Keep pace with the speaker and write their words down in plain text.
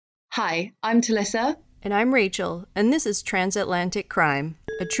Hi, I'm Talissa. And I'm Rachel, and this is Transatlantic Crime,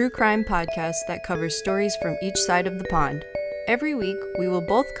 a true crime podcast that covers stories from each side of the pond. Every week, we will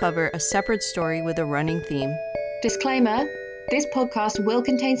both cover a separate story with a running theme. Disclaimer, this podcast will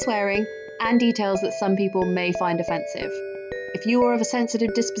contain swearing and details that some people may find offensive. If you are of a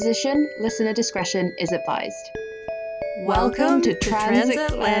sensitive disposition, listener discretion is advised. Welcome to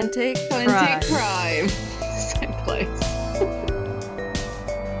Transatlantic Crime. Crime. So close.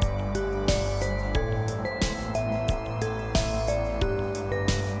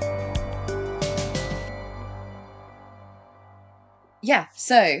 Yeah,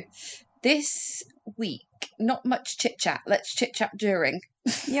 so this week, not much chit chat. Let's chit chat during.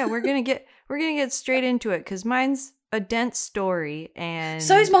 Yeah, we're gonna get straight into it because mine's a dense story, and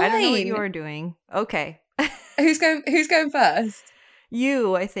So is I don't know what mine. you're doing. Okay, Who's going first?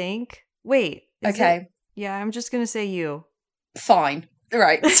 you, I think. Wait. is Okay, it- Yeah, I'm just gonna say you. fine.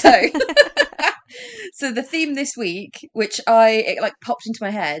 Right. So, so the theme this week, which it popped into my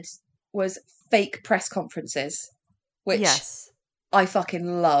head, was fake press conferences, which Yes. I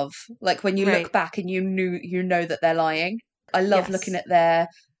fucking love. Like when you Right. look back and you know that they're lying. I love Yes. looking at their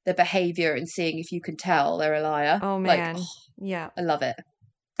behavior and seeing if you can tell they're a liar. Oh Like, man. Yeah. I love it.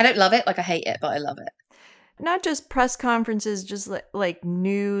 I don't love it, like I hate it, but I love it. Not just press conferences, just like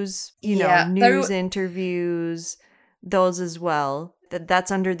news, Yeah, news interviews, those as well.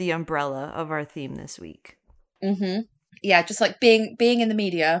 That's under the umbrella of our theme this week. Mm-hmm. Yeah, just like being in the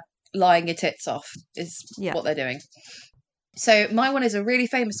media, lying your tits off is Yeah. what they're doing. So my one is a really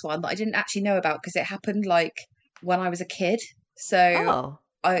famous one that I didn't actually know about because it happened like when I was a kid. So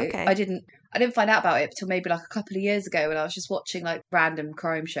Oh, okay. I didn't find out about it until maybe like a couple of years ago when I was just watching like random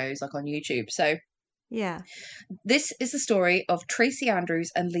crime shows like on YouTube. So Yeah. this is the story of Tracy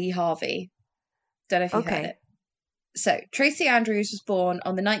Andrews and Lee Harvey. Don't know if you've heard Okay. it. So Tracy Andrews was born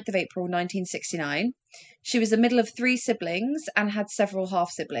on the 9th of April 1969. She was the middle of three siblings and had several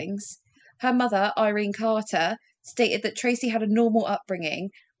half-siblings. Her mother, Irene Carter, stated that Tracy had a normal upbringing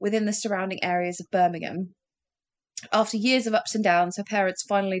within the surrounding areas of Birmingham. After years of ups and downs, her parents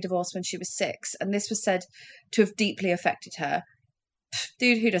finally divorced when she was 6, and this was said to have deeply affected her.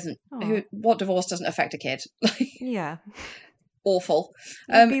 Dude, what divorce doesn't affect a kid? Yeah. Awful.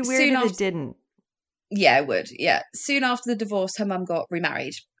 It'd be weird soon if after- it didn't. Yeah, it would. Yeah. Soon after the divorce, her mum got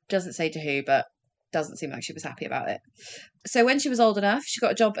remarried. Doesn't say to who, but doesn't seem like she was happy about it. So when she was old enough, she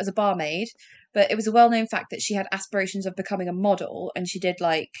got a job as a barmaid, but it was a well-known fact that she had aspirations of becoming a model, and she did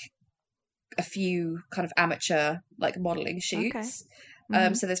like a few kind of amateur like modeling shoots.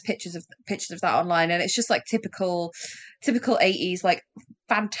 Mhm. So there's pictures of that online, and it's just like typical 80s, like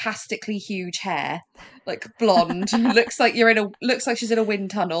fantastically huge hair, like blonde. looks like she's in a wind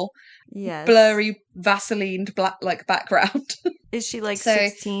tunnel. Yes. Blurry Vaselined black like background. Is she like So-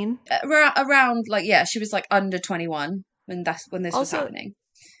 16? Around like, yeah, she was like under 21 when this was Also- happening.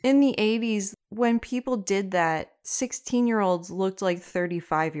 In the 80s, when people did that, 16-year-olds looked like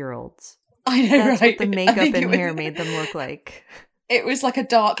 35-year-olds. I know, That's right? what the I makeup think and it was- hair made them look like. It was like a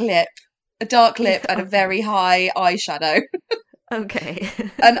dark lip and a Okay. very high eyeshadow. Okay.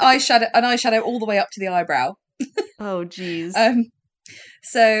 An eyeshadow all the way up to the eyebrow. Oh, geez.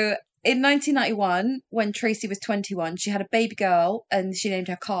 So in 1991, when Tracy was 21, she had a baby girl and she named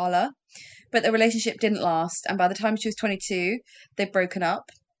her Carla. But the relationship didn't last, and by the time she was 22, they'd broken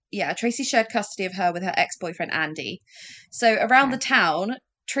up. Yeah, Tracy shared custody of her with her ex-boyfriend Andy. So around Okay. the town,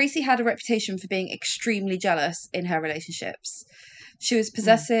 Tracy had a reputation for being extremely jealous in her relationships. She was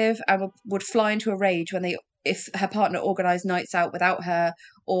possessive and would fly into a rage if her partner organised nights out without her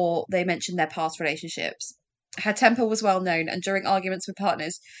or they mentioned their past relationships. Her temper was well known, and during arguments with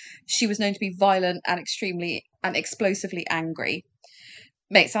partners, she was known to be violent and explosively angry.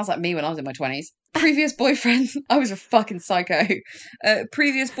 Mate, sounds like me when I was in my 20s. Previous boyfriends, I was a fucking psycho.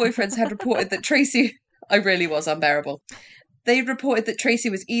 Previous boyfriends had reported that Tracy, I really was unbearable. They reported that Tracy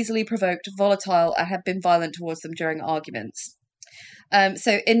was easily provoked, volatile, and had been violent towards them during arguments.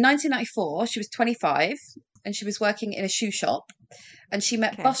 So in 1994, she was 25, and she was working in a shoe shop, and she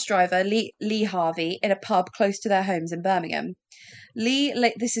met Okay. bus driver Lee Harvey in a pub close to their homes in Birmingham.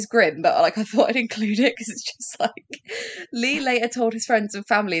 This is grim, but like I thought I'd include it because it's just like Lee later told his friends and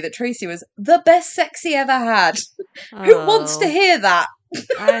family that Tracy was the best sex he ever had. Who wants to Oh. hear that?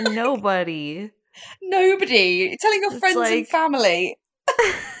 Nobody. Nobody. You're telling your It's friends and like- family.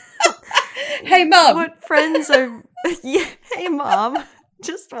 Hey, mum. What friends are... Yeah, hey, mom.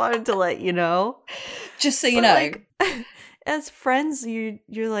 Just wanted to let you know. Just so you But, know. like, as friends,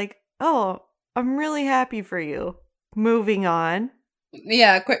 you're like, oh, I'm really happy for you. Moving on.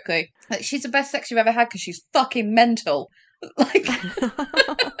 Yeah, quickly. Like, she's the best sex you've ever had because she's fucking mental. Like,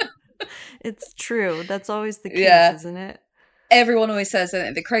 It's true. That's always the case, Yeah. isn't it? Everyone always says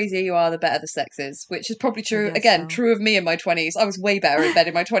that the crazier you are, the better the sex is, which is probably true. guess Again, so. true of me in my 20s. I was way better in bed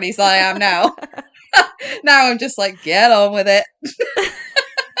in my 20s than I am now. Now I'm just like, get on with it.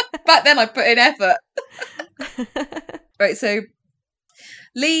 Back then I put in effort. Right, so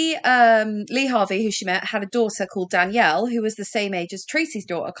Lee Harvey, who she met, had a daughter called Danielle, who was the same age as Tracy's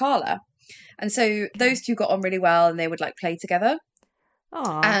daughter, Carla. And so those two got on really well and they would like play together.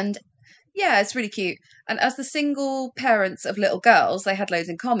 Aw. And yeah, it's really cute. And as the single parents of little girls, they had loads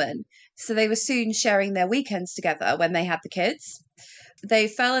in common. So they were soon sharing their weekends together when they had the kids. They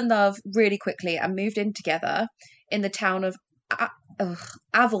fell in love really quickly and moved in together in the town of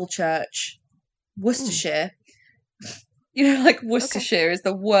Avelchurch, Worcestershire. You know, like Worcestershire is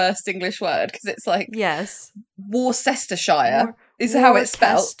the worst English word because it's like Yes. Worcestershire is how it's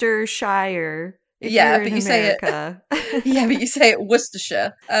spelled. Worcestershire. Yeah, but you say it. Yeah, but you say it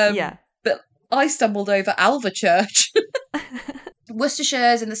Worcestershire. Yeah. But I stumbled over Alvechurch.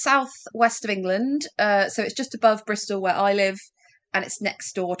 Worcestershire is in the southwest of England, so it's just above Bristol where I live, and it's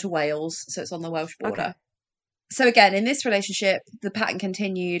next door to Wales, so it's on the Welsh border. Okay. So again, in this relationship, the pattern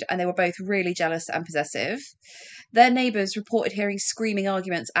continued, and they were both really jealous and possessive. Their neighbours reported hearing screaming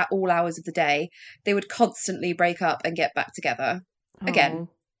arguments at all hours of the day. They would constantly break up and get back together. Again,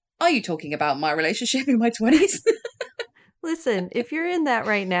 are you talking about my relationship in my 20s? Listen, if you're in that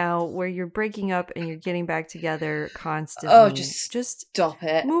right now where you're breaking up and you're getting back together constantly, just stop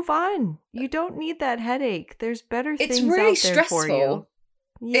it. Move on. You don't need that headache. There's better things It's really out there stressful. for you.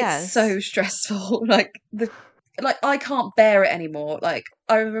 Yes. It's so stressful. Like I can't bear it anymore. Like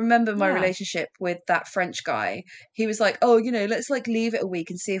I remember my relationship with that French guy. He was like, "Oh, you know, let's like leave it a week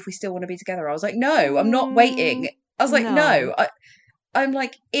and see if we still want to be together." I was like, "No, I'm not waiting." I was like, "No, I'm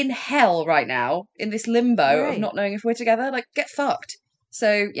like in hell right now in this limbo of not knowing if we're together. Like, get fucked."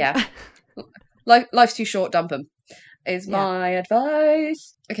 So yeah, life's too short. Dump 'em is my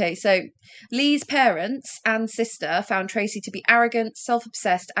advice. Okay, so Lee's parents and sister found Tracy to be arrogant,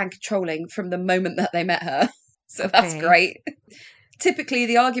 self-obsessed, and controlling from the moment that they met her. So that's great. Typically,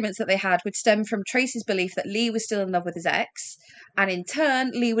 the arguments that they had would stem from Tracy's belief that Lee was still in love with his ex, and in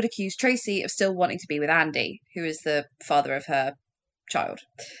turn, Lee would accuse Tracy of still wanting to be with Andy, who is the father of her child.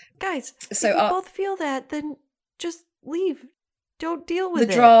 Guys, so if you both feel that, then just leave. Don't deal with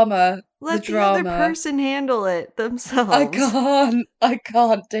the drama. Let the other person handle it themselves. I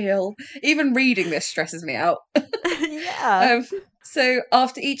can't deal. Even reading this stresses me out. Yeah. So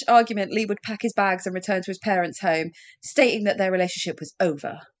after each argument, Lee would pack his bags and return to his parents' home, stating that their relationship was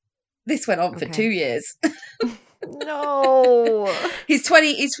over. This went on for 2 years. No. This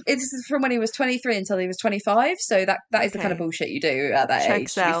is from when he was 23 until he was 25, so that is the kind of bullshit you do at that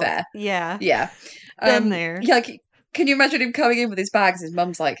age, to be fair. Yeah. Yeah. Been there. Yeah, like, can you imagine him coming in with his bags? His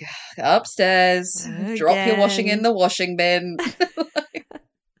mum's like, upstairs, drop your washing in the washing bin.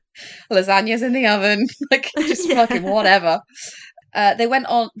 Lasagna's in the oven. Like, just fucking whatever. This went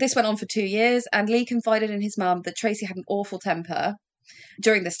on for 2 years, and Lee confided in his mum that Tracy had an awful temper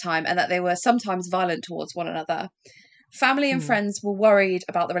during this time and that they were sometimes violent towards one another. Family and friends were worried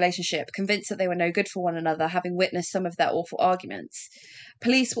about the relationship, convinced that they were no good for one another, having witnessed some of their awful arguments.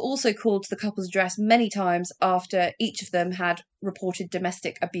 Police were also called to the couple's address many times after each of them had reported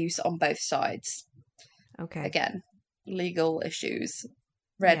domestic abuse on both sides. Okay. Again, legal issues,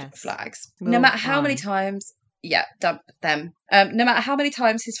 red flags. Move no matter how on. many times... Yeah, dump them. No matter how many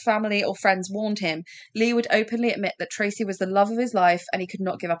times his family or friends warned him, Lee would openly admit that Tracy was the love of his life and he could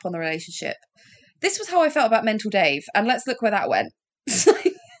not give up on the relationship. This was how I felt about Mental Dave, and let's look where that went.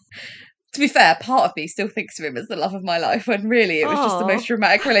 To be fair, part of me still thinks of him as the love of my life, when really it was just the most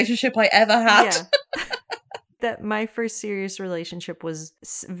dramatic relationship I ever had. Yeah. That my first serious relationship was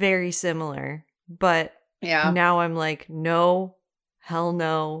very similar, but now I'm like, no, hell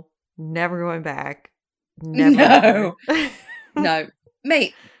no, never going back. Never. No,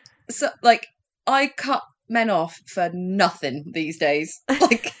 mate. So, like, I cut men off for nothing these days.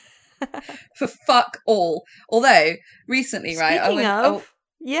 Like, for fuck all. Although recently, Speaking of,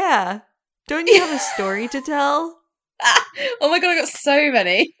 don't you have a story to tell? Oh my god, I got so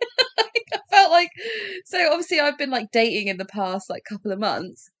many. I felt like, so obviously I've been like dating in the past like couple of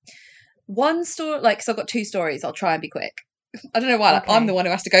months. One story, like, so I've got 2 stories. I'll try and be quick. I don't know why. Like, I'm the one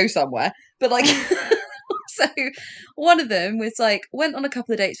who has to go somewhere, but like. So one of them was like, went on a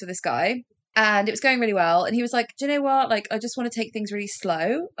couple of dates with this guy and it was going really well. And he was like, do you know what? Like, I just want to take things really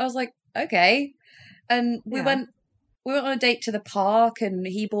slow. I was like, okay. And we went on a date to the park and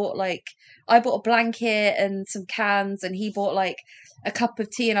I bought a blanket and some cans and he bought like a cup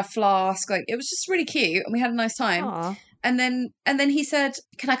of tea and a flask. Like, it was just really cute and we had a nice time. Aww. And then he said,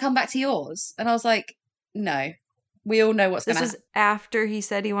 "Can I come back to yours?" And I was like, "No, we all know what's going to happen." This was after he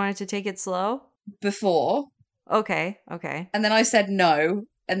said he wanted to take it slow? Before. Okay. And then I said no.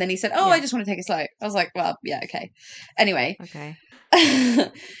 And then he said, "Oh, yeah. I just want to take it slow." I was like, "Well, yeah, okay." Anyway. Okay.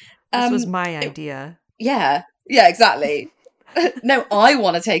 This was my idea. Yeah, exactly. No, I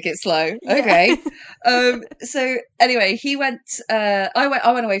want to take it slow. Okay. Yeah. So anyway, he went. I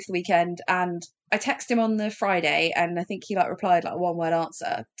went away for the weekend, and I texted him on the Friday, and I think he replied a one-word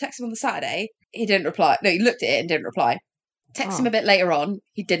answer. Texted him on the Saturday, he didn't reply. No, he looked at it and didn't reply. Texted him a bit later on,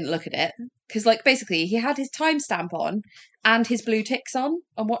 he didn't look at it because basically he had his timestamp on and his blue ticks on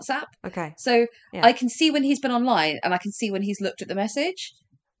WhatsApp. Okay. So yeah. I can see when he's been online, and I can see when he's looked at the message.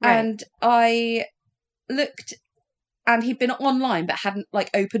 Right. And I looked, and he'd been online but hadn't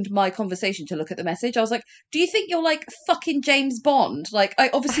opened my conversation to look at the message. I was like, "Do you think you're fucking James Bond? I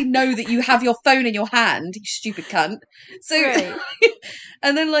obviously know that you have your phone in your hand, you stupid cunt." So, right.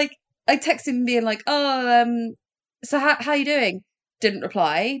 And then I texted him being so how you doing? Didn't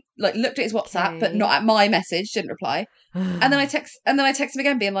reply. Looked at his WhatsApp, but not at my message. Didn't reply. And then I text him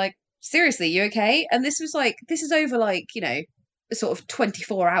again, being like, "Seriously, you okay?" And this was this is over sort of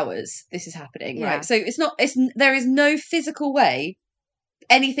 24 hours. This is happening, yeah. Right? So there is no physical way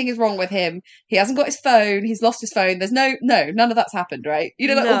anything is wrong with him. He hasn't got his phone. He's lost his phone. There's none of that's happened, right? You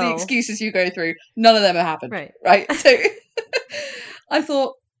know, all the excuses you go through, none of them have happened, right? So I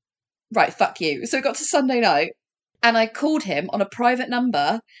thought, right, fuck you. So it got to Sunday night. And I called him on a private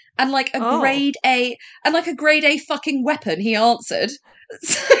number, and grade A fucking weapon, he answered.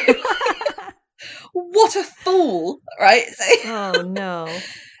 So, what a fool, right? Oh no!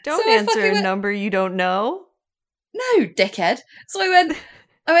 Don't answer a number you don't know. No, dickhead. So I went.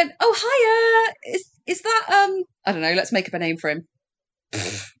 "Oh, hiya. Is that I don't know. Let's make up a name for him.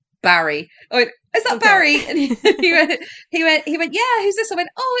 Barry." I went, "Is that okay. Barry?" And he went, "Yeah, who's this?" I went,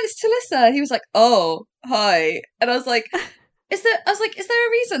 "Oh, it's Talissa." He was like, "Oh, hi." And I was like, "Is there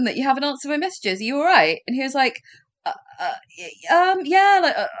a reason that you haven't answered my messages? Are you all right?" And he was like,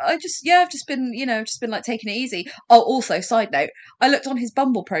 yeah, I've just been taking it easy. Oh, also, side note, I looked on his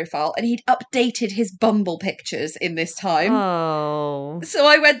Bumble profile, and he'd updated his Bumble pictures in this time. Oh. So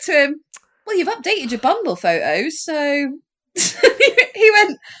I went to him, "Well, you've updated your Bumble photos, so..." He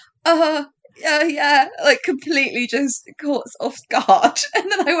went, yeah, completely just caught off guard.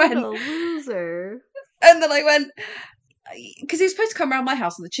 And then I went, "What a loser." And then I went, because he was supposed to come around my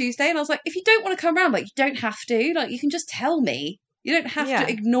house on the Tuesday, and I was like, "If you don't want to come around, you don't have to. You can just tell me. You don't have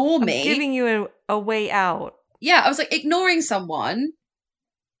to ignore me. I'm giving you a way out." Yeah, I was like, ignoring someone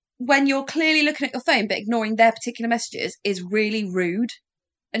when you're clearly looking at your phone but ignoring their particular messages is really rude.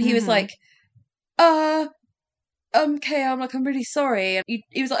 And he was like, "Okay, I'm really sorry." And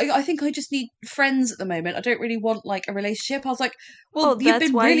he was like, "I think I just need friends at the moment. I don't really want a relationship." I was like, "Well,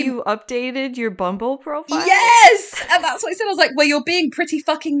 that's why you updated your Bumble profile?" Yes! And that's what I said. I was like, "Well, you're being pretty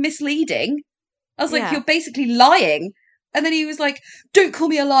fucking misleading." I was like, "You're basically lying." And then he was like, "Don't call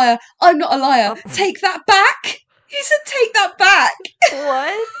me a liar. I'm not a liar. Take that back." He said, "Take that back."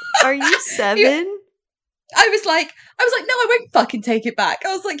 What? Are you 7? I was like, "No, I won't fucking take it back."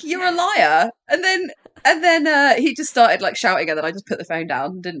 I was like, "You're a liar." And then he just started shouting, and then I just put the phone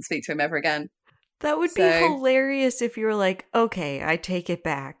down and didn't speak to him ever again. That would be hilarious if you were like, "Okay, I take it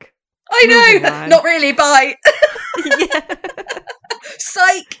back." I know, not really. Bye. Yeah.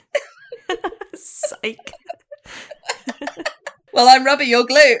 Psych. Psych. Well, I'm rubber, you're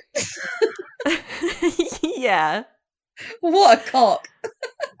glue. Yeah. What a cock.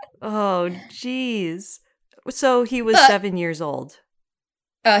 Oh, jeez. So he was 7 years old.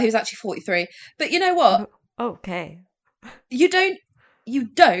 He was actually 43. But you know what? Okay. You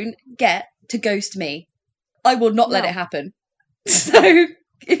don't get to ghost me. I will not let it happen. So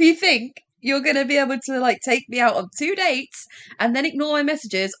if you think you're going to be able to take me out on 2 dates and then ignore my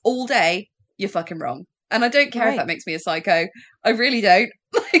messages all day, you're fucking wrong. And I don't care if that makes me a psycho. I really don't.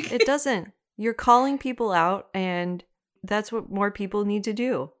 It doesn't. You're calling people out, and that's what more people need to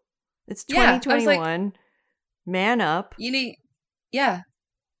do. It's 2021. Man up. You need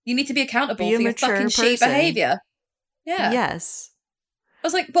to be accountable for your fucking shitty behaviour. Yeah. Yes. I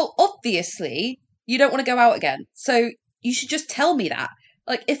was like, well, obviously, you don't want to go out again. So you should just tell me that.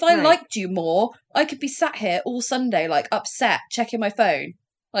 If I liked you more, I could be sat here all Sunday, upset, checking my phone,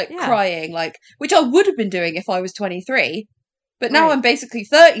 crying, which I would have been doing if I was 23. But now I'm basically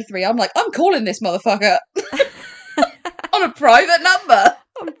 33. I'm like, I'm calling this motherfucker on a private number.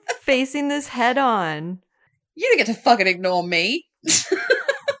 I'm facing this head on. You don't get to fucking ignore me.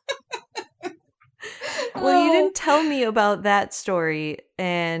 Well, you didn't tell me about that story,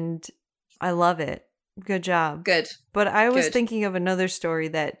 and I love it. Good job. Good. But I was thinking of another story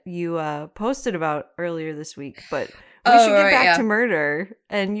that you posted about earlier this week, but we should get back to murder,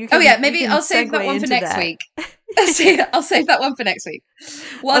 and you can. Maybe I'll save that one for next week. I'll save that one for next week.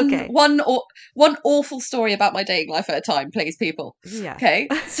 One awful story about my dating life at a time, please, people. Yeah. Okay.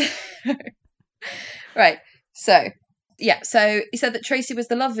 Right. So he said that Tracy was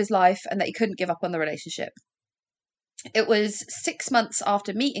the love of his life and that he couldn't give up on the relationship. It was 6 months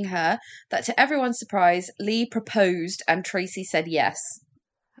after meeting her that, to everyone's surprise, Lee proposed and Tracy said yes.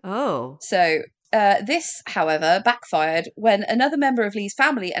 Oh. So this, however, backfired when another member of Lee's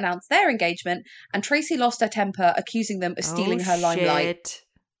family announced their engagement and Tracy lost her temper, accusing them of stealing her limelight.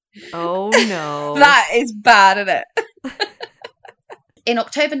 Oh, no. That is bad, isn't it? In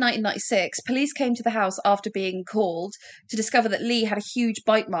October 1996, police came to the house after being called to discover that Lee had a huge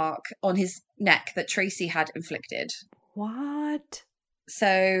bite mark on his neck that Tracy had inflicted. What?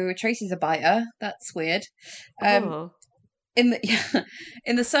 So Tracy's a biter. That's weird. In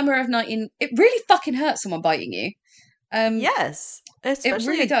the summer of it really fucking hurts someone biting you. Yes, especially it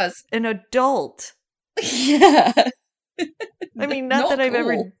really does. An adult. Yeah. I mean, not that I've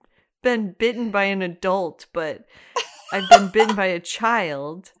ever been bitten by an adult, but I've been bitten by a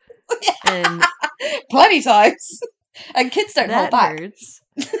child, and plenty times. And kids don't hold back. Hurts.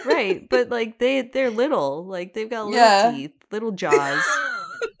 Right, but like they're little, like they've got little teeth, little jaws,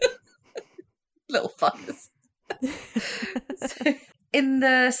 little fuckers. So, in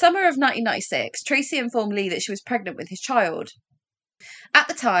the summer of 1996, Tracy informed Lee that she was pregnant with his child. At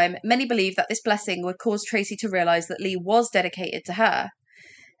the time, many believed that this blessing would cause Tracy to realise that Lee was dedicated to her.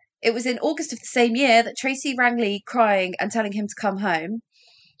 It was in August of the same year that Tracy rang Lee crying and telling him to come home.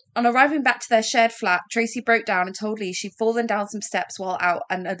 On arriving back to their shared flat, Tracy broke down and told Lee she'd fallen down some steps while out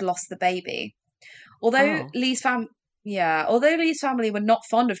and had lost the baby. Although Lee's family were not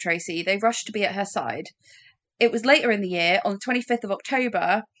fond of Tracy, they rushed to be at her side. It was later in the year, on the 25th of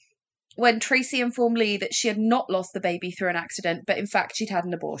October, when Tracy informed Lee that she had not lost the baby through an accident, but in fact she'd had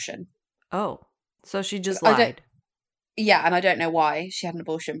an abortion. Oh, so she just lied. Yeah, and I don't know why she had an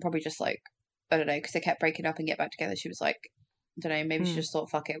abortion. Probably just like, I don't know, because they kept breaking up and get back together. She was like, I don't know, maybe she just thought,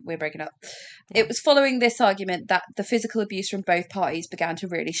 fuck it, we're breaking up. Yeah. It was following this argument that the physical abuse from both parties began to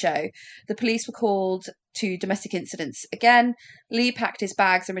really show. The police were called to domestic incidents again. Lee packed his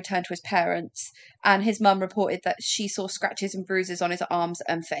bags and returned to his parents, and his mum reported that she saw scratches and bruises on his arms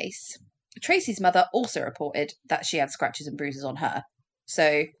and face. Tracy's mother also reported that she had scratches and bruises on her.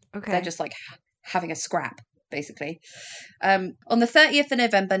 So they're just like having a scrap, basically. On the 30th of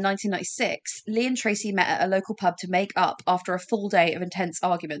November 1996, Lee and Tracy met at a local pub to make up after a full day of intense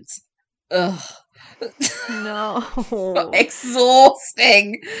arguments. Ugh. No.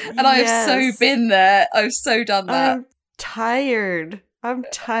 Exhausting. And I have so been there. I've so done that. I'm tired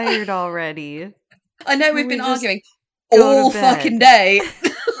already. I know we've been arguing all fucking day.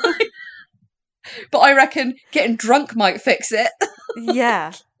 But I reckon getting drunk might fix it.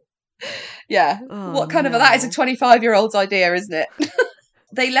 Yeah. Yeah. What kind of that is a 25-year-old's idea, isn't it?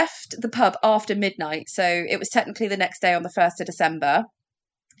 They left the pub after midnight, so it was technically the next day on the 1st of December.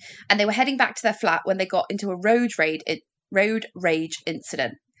 And they were heading back to their flat when they got into a road rage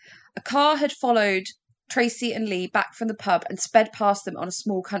incident. A car had followed Tracy and Lee back from the pub and sped past them on a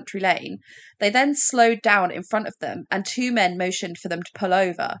small country lane. They then slowed down in front of them, and two men motioned for them to pull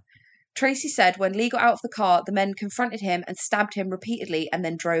over. Tracy said when Lee got out of the car, the men confronted him and stabbed him repeatedly and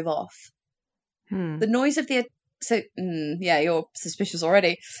then drove off. The noise of the... you're suspicious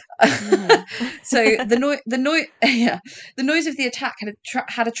already. So the noise of the attack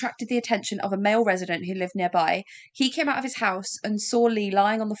had attracted the attention of a male resident who lived nearby. He came out of his house and saw Lee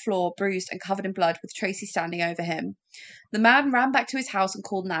lying on the floor, bruised and covered in blood, with Tracy standing over him. The man ran back to his house and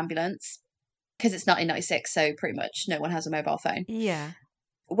called an ambulance, because it's 1996, so pretty much no one has a mobile phone. Yeah.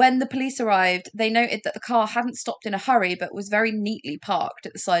 When the police arrived, they noted that the car hadn't stopped in a hurry, but was very neatly parked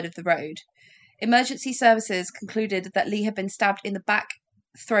at the side of the road. Emergency services concluded that Lee had been stabbed in the back,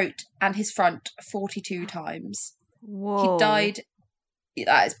 throat, and his front 42 times. Whoa. He died...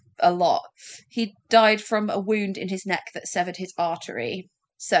 That is a lot. He died from a wound in his neck that severed his artery.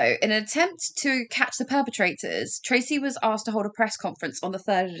 So, in an attempt to catch the perpetrators, Tracy was asked to hold a press conference on the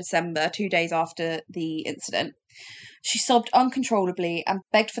 3rd of December, 2 days after the incident. She sobbed uncontrollably and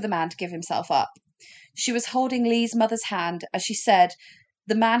begged for the man to give himself up. She was holding Lee's mother's hand as she said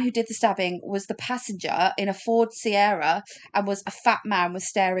the man who did the stabbing was the passenger in a Ford Sierra and was a fat man with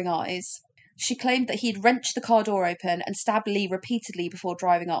staring eyes. She claimed that he'd wrenched the car door open and stabbed Lee repeatedly before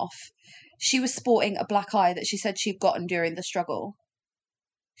driving off. She was sporting a black eye that she said she'd gotten during the struggle.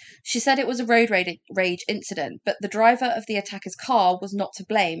 She said it was a road rage incident, but the driver of the attacker's car was not to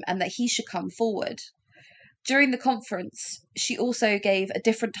blame and that he should come forward. During the conference, she also gave a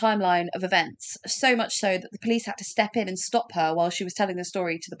different timeline of events, so much so that the police had to step in and stop her while she was telling the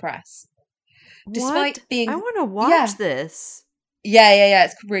story to the press. Despite being... I want to watch this. Yeah.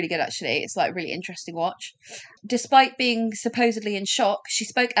 It's really good, actually. It's like a really interesting watch. Despite being supposedly in shock, she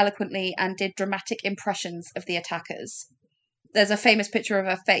spoke eloquently and did dramatic impressions of the attackers. There's a famous picture of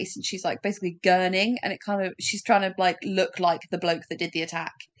her face, and she's like basically gurning, and she's trying to like look like the bloke that did the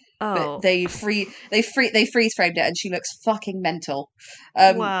attack. Oh. But they freeze framed it, and she looks fucking mental.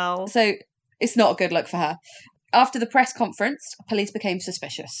 Wow. So it's not a good look for her. After the press conference, police became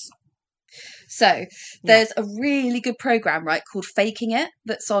suspicious. So there's a really good program, right, called Faking It,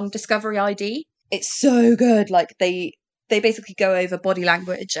 that's on Discovery ID. It's so good. Like they basically go over body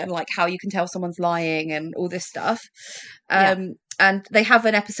language and like how you can tell someone's lying and all this stuff. And they have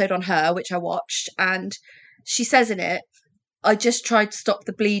an episode on her, which I watched, and she says in it, "I just tried to stop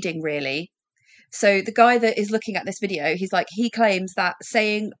the bleeding, really." So the guy that is looking at this video, he claims that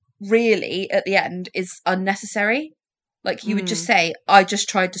saying "really" at the end is unnecessary. Like, you would just say, "I just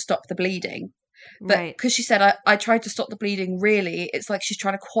tried to stop the bleeding." But because she said, I tried to stop the bleeding, really, it's like she's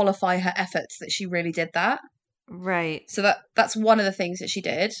trying to qualify her efforts that she really did that. Right. So that's one of the things that she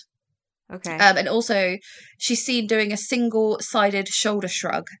did. Okay. And also, she's seen doing a single-sided shoulder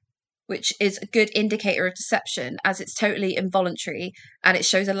shrug, which is a good indicator of deception, as it's totally involuntary and it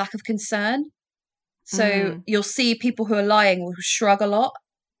shows a lack of concern. So you'll see people who are lying will shrug a lot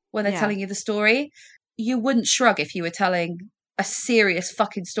when they're telling you the story. You wouldn't shrug if you were telling a serious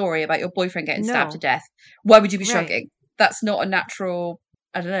fucking story about your boyfriend getting stabbed to death. Why would you be shrugging? That's not a natural,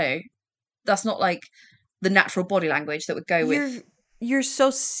 I don't know, that's not like the natural body language that would go with. You're so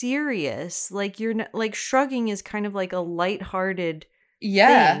serious. Like, you're not, like, shrugging is kind of like a lighthearted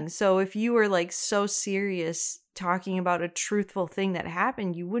thing. So if you were like so serious talking about a truthful thing that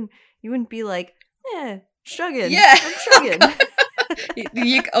happened, you wouldn't be like, shrugging. I'm shrugging.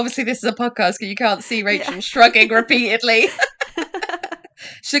 You obviously, this is a podcast, so you can't see Rachel shrugging repeatedly.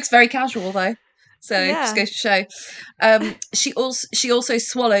 She looks very casual though, so just goes to show. She also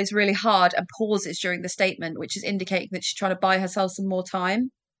swallows really hard and pauses during the statement, which is indicating that she's trying to buy herself some more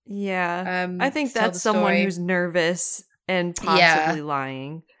time. I think that's someone who's nervous and possibly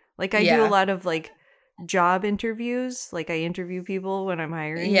lying. Like, I do a lot of like job interviews. Like, I interview people when I'm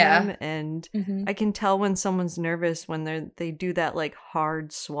hiring them, and I can tell when someone's nervous when they do that like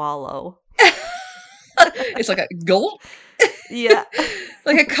hard swallow. It's like a gulp. Yeah.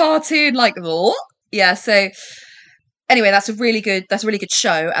 Like a cartoon, like gulp. Yeah, so anyway, that's a really good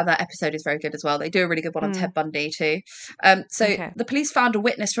show, and that episode is very good as well. They do a really good one on Ted Bundy too. The police found a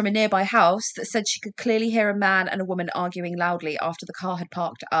witness from a nearby house that said she could clearly hear a man and a woman arguing loudly after the car had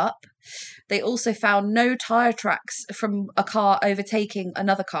parked up. They also found no tire tracks from a car overtaking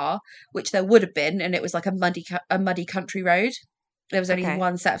another car, which there would have been, and it was like a muddy country road. There was only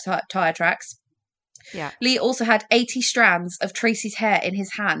one set of tire tracks. Yeah. Lee also had 80 strands of Tracy's hair in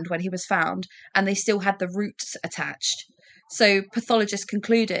his hand when he was found, and they still had the roots attached. So pathologists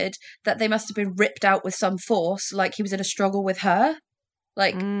concluded that they must have been ripped out with some force, like he was in a struggle with her.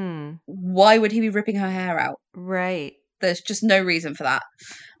 Like, why would he be ripping her hair out? Right. There's just no reason for that.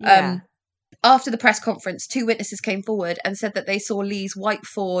 Yeah. After the press conference, 2 witnesses came forward and said that they saw Lee's white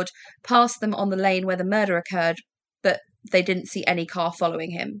Ford pass them on the lane where the murder occurred, but they didn't see any car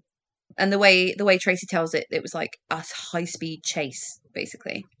following him. And the way Tracy tells it, it was like a high-speed chase,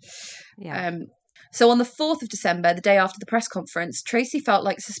 basically. Yeah. So on the 4th of December, the day after the press conference, Tracy felt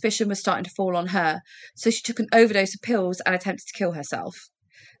like suspicion was starting to fall on her, so she took an overdose of pills and attempted to kill herself.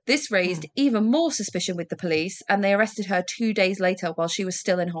 This raised even more suspicion with the police, and they arrested her 2 days later while she was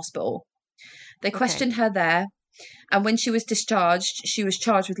still in hospital. They questioned her there, and when she was discharged, she was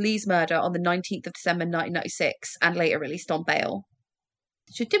charged with Lee's murder on the 19th of December 1996 and later released on bail.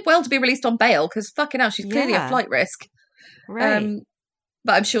 She did well to be released on bail, because fucking hell, she's clearly a flight risk. Right.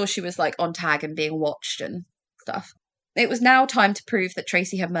 But I'm sure she was like on tag and being watched and stuff. It was now time to prove that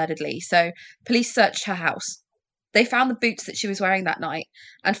Tracy had murdered Lee, so police searched her house. They found the boots that she was wearing that night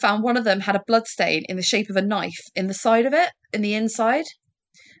and found one of them had a bloodstain in the shape of a knife in the side of it, in the inside,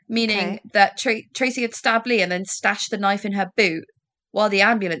 meaning that Tracy had stabbed Lee and then stashed the knife in her boot while the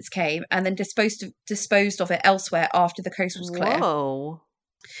ambulance came and then disposed of it elsewhere after the coast was clear. Whoa.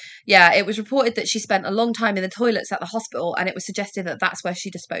 Yeah, it was reported that she spent a long time in the toilets at the hospital, and it was suggested that that's where she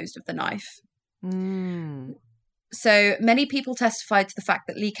disposed of the knife. So many people testified to the fact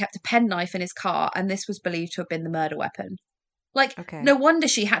that Lee kept a penknife in his car, and this was believed to have been the murder weapon. Like, no wonder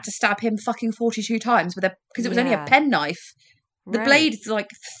she had to stab him fucking 42 times because it was only a penknife. The blade is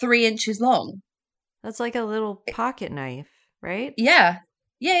like 3 inches long. That's like a little pocket knife, right? Yeah.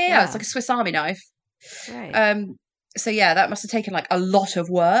 It's like a Swiss Army knife. Right. So yeah, that must have taken like a lot of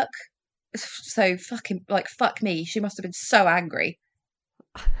work. So fuck me. She must have been so angry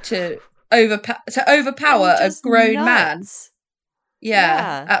to overpower a just grown man. nuts.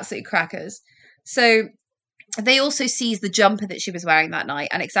 Yeah, absolutely crackers. So they also seized the jumper that she was wearing that night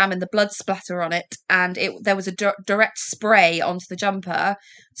and examined the blood splatter on it, and there was a direct spray onto the jumper,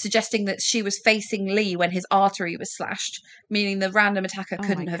 suggesting that she was facing Lee when his artery was slashed, meaning the random attacker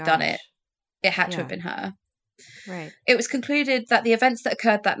couldn't have done it. It had to have been her. Right. It was concluded that the events that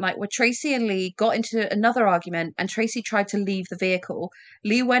occurred that night were Tracy and Lee got into another argument, and Tracy tried to leave the vehicle.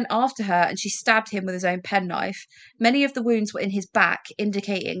 Lee went after her and she stabbed him with his own penknife. Many of the wounds were in his back,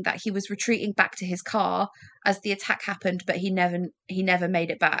 indicating that he was retreating back to his car as the attack happened, but he never made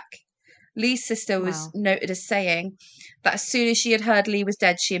it back. Lee's sister was noted as saying that as soon as she had heard Lee was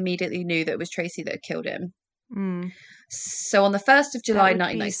dead, she immediately knew that it was Tracy that had killed him. So on the 1st of July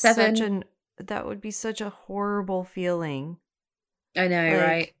 1997... That would be such a horrible feeling. I know,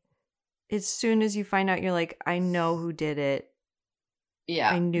 right? As soon as you find out, you're like, I know who did it.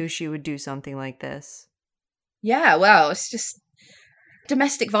 Yeah. I knew she would do something like this. Yeah, well, it's just...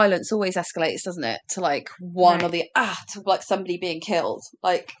 Domestic violence always escalates, doesn't it? To like one or the... to like somebody being killed.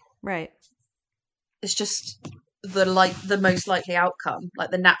 Like... Right. It's just the most likely outcome. Like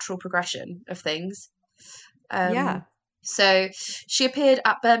the natural progression of things. So she appeared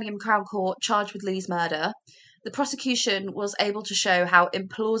at Birmingham Crown Court charged with Lee's murder. The prosecution was able to show how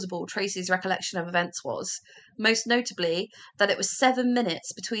implausible Tracy's recollection of events was, most notably that it was 7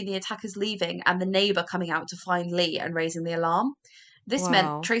 minutes between the attackers leaving and the neighbour coming out to find Lee and raising the alarm. This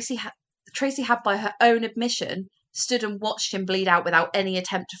meant Tracy had, by her own admission, stood and watched him bleed out without any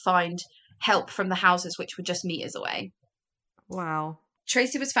attempt to find help from the houses, which were just meters away. Wow.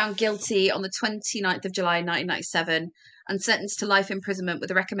 Tracy was found guilty on the 29th of July 1997 and sentenced to life imprisonment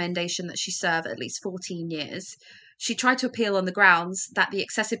with a recommendation that she serve at least 14 years. She tried to appeal on the grounds that the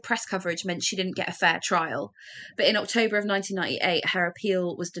excessive press coverage meant she didn't get a fair trial. But in October of 1998, her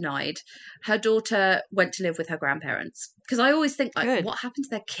appeal was denied. Her daughter went to live with her grandparents. Because I always think, like, what happened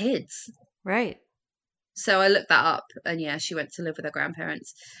to their kids? Right. So I looked that up, and yeah, she went to live with her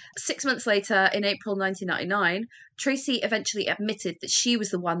grandparents. 6 months later, in April 1999, Tracy eventually admitted that she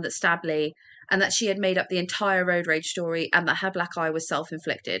was the one that stabbed Lee, and that she had made up the entire road rage story, and that her black eye was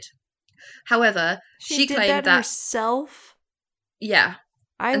self-inflicted. However, she did claimed that herself? Yeah.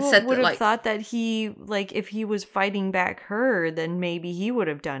 I would have thought that he, like, if he was fighting back her, then maybe he would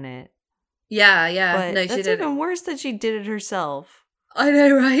have done it. Yeah. But no, that's even worse that she did it herself. I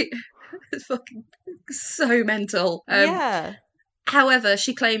know, right? It's fucking so mental. Yeah. However,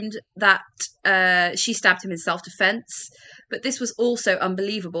 she claimed that she stabbed him in self-defense, but this was also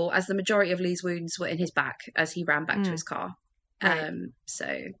unbelievable as the majority of Lee's wounds were in his back as he ran back to his car. Right.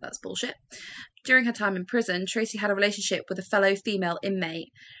 So that's bullshit. During her time in prison, Tracy had a relationship with a fellow female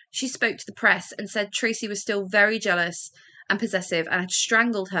inmate. She spoke to the press and said Tracy was still very jealous and possessive and had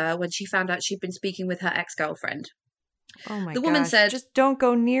strangled her when she found out she'd been speaking with her ex-girlfriend. Oh my god. The woman said, just don't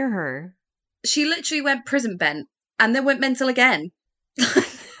go near her. She literally went prison bent and then went mental again.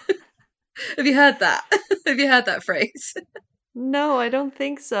 Have you heard that? Have you heard that phrase? No, I don't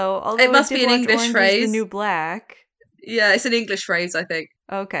think so. Although it must be an English phrase. The New Black. Yeah, it's an English phrase, I think.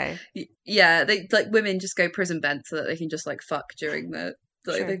 Okay. Yeah, they like women just go prison bent so that they can just like fuck during the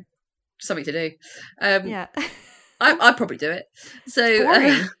something to do. Yeah. I'd probably do it. So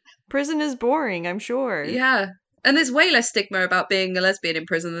prison is boring, I'm sure. Yeah. And there's way less stigma about being a lesbian in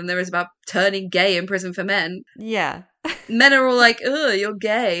prison than there is about turning gay in prison for men. Yeah. Men are all like, "Oh, you're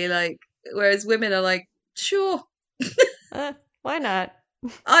gay," like, whereas women are like, "Sure." Why not?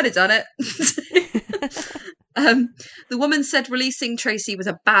 I'd have done it. The woman said releasing Tracy was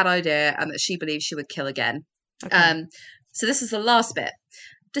a bad idea and that she believed she would kill again. Okay. So this is the last bit.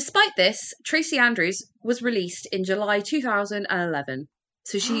 Despite this, Tracy Andrews was released in July 2011.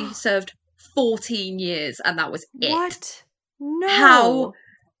 So she served 14 years and that was it. What? No. How?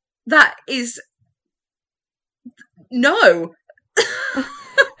 That is... No.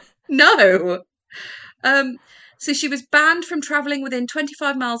 No. So she was banned from travelling within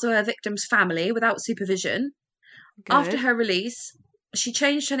 25 miles of her victim's family without supervision. Good. After her release, she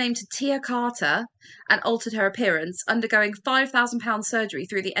changed her name to Tia Carter and altered her appearance, undergoing £5,000 surgery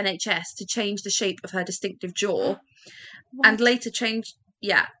through the NHS to change the shape of her distinctive jaw. What? And later changed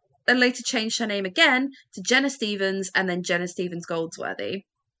her name again to Jenna Stevens and then Jenna Stevens Goldsworthy.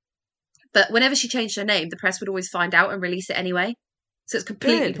 But whenever she changed her name, the press would always find out and release it anyway. So it's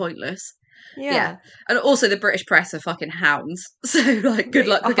completely pointless. Yeah. And also the British press are fucking hounds. So like good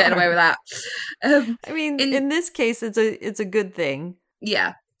luck with getting away with that. I mean, in this case it's a good thing.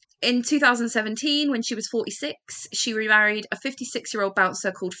 Yeah. In 2017, when she was 46, she remarried a 56-year-old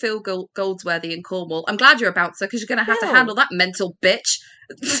bouncer called Phil Goldsworthy in Cornwall. I'm glad you're a bouncer because you're going to have to handle that mental bitch.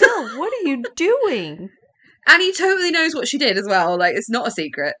 Phil, what are you doing? And he totally knows what she did as well. Like, it's not a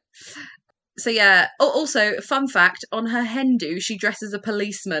secret. So, yeah. Also, fun fact, on her hen do, she dresses a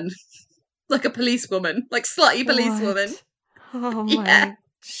policeman. Like a policewoman. Like, slutty policewoman. Oh, my.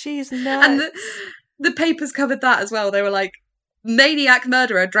 She's nuts. And the papers covered that as well. They were like, maniac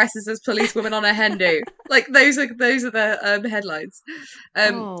murderer dresses as policewoman on a hen do. Like, those are the headlines.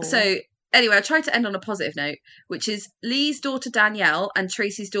 So anyway, I tried to end on a positive note, which is Lee's daughter Danielle and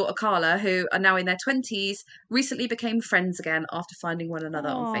Tracy's daughter Carla, who are now in their 20s, recently became friends again after finding one another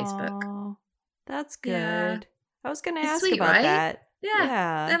on Facebook. That's good. Yeah. I was going to ask sweet, about right? that.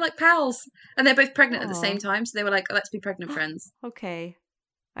 Yeah, they're like pals, and they're both pregnant at the same time, so they were like, let's be pregnant friends. Okay,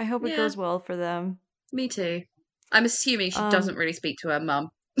 I hope it goes well for them. Me too. I'm assuming she doesn't really speak to her mum.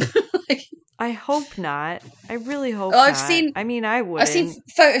 I hope not. I really hope not. I would. I've seen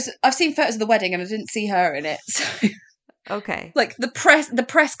photos of the wedding, and I didn't see her in it. So. Okay. Like, the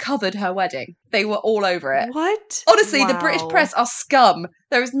press covered her wedding. They were all over it. What? Honestly, the British press are scum.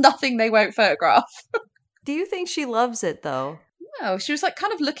 There is nothing they won't photograph. Do you think she loves it, though? No, she was like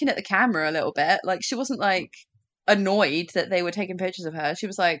kind of looking at the camera a little bit. Like, she wasn't like annoyed that they were taking pictures of her. She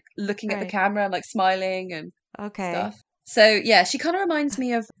was like looking at the camera and like smiling and stuff. So yeah, she kind of reminds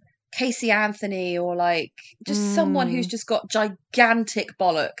me of Casey Anthony, or like just someone who's just got gigantic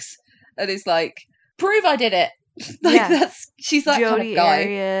bollocks and is like, prove I did it. Like she's that kind of guy.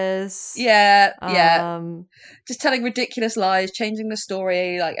 Arias. Yeah. Just telling ridiculous lies, changing the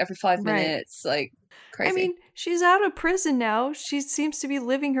story like every 5 minutes, like crazy. I mean, she's out of prison now. She seems to be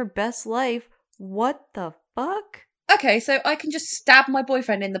living her best life. What the fuck? Okay, so I can just stab my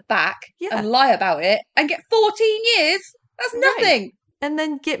boyfriend in the back and lie about it and get 14 years? That's nothing. Right. And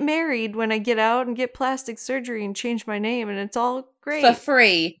then get married when I get out and get plastic surgery and change my name, and it's all great. For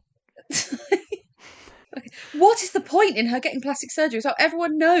free. What is the point in her getting plastic surgery so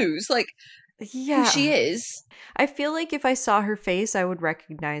everyone knows like who she is? I feel like if I saw her face, I would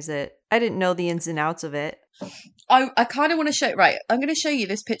recognize it. I didn't know the ins and outs of it. I kind of want to show... Right, I'm going to show you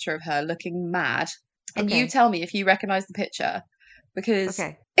this picture of her looking mad. And you tell me if you recognise the picture. Because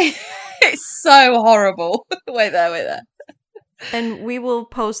it's so horrible. Wait there. And we will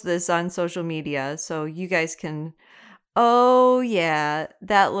post this on social media so you guys can... Oh, yeah,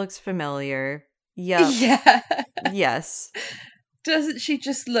 that looks familiar. Yep. Yeah. Yes. Doesn't she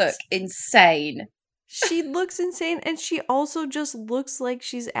just look insane? She looks insane, and she also just looks like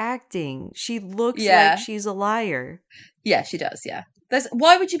she's acting. She looks like she's a liar. Yeah, she does, yeah.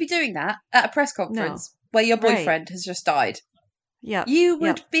 Why would you be doing that at a press conference where your boyfriend has just died? Yeah. You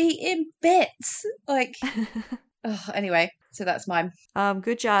would be in bits. Like, anyway, so that's mine.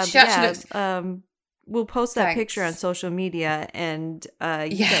 Good job. She actually looks... We'll post that picture on social media, and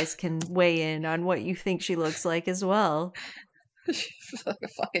you guys can weigh in on what you think she looks like as well. She's like a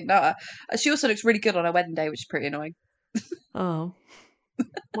fucking nutter. She also looks really good on her wedding day, which is pretty annoying. Oh.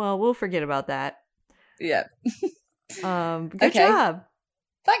 Well, we'll forget about that. Yeah. Good job.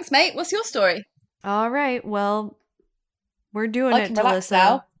 Thanks, mate. What's your story? All right. Well, we're doing it,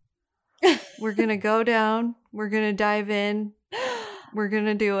 Talissa. We're going to go down. We're going to dive in. We're going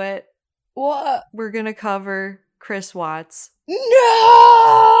to do it. What? We're going to cover Chris Watts. No!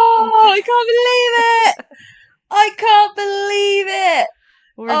 I can't believe it! I can't believe it!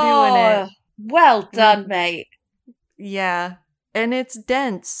 We're doing it. Well done, mate. Yeah. And it's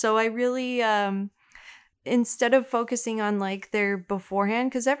dense. So I really, instead of focusing on like their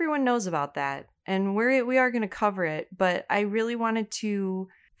beforehand, because everyone knows about that, and we are going to cover it, but I really wanted to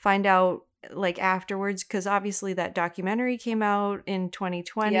find out like afterwards, because obviously that documentary came out in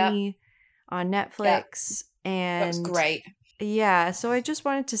 2020 on Netflix. And that was great. Yeah. So I just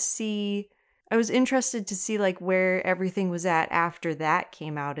wanted to see, I was interested to see like where everything was at after that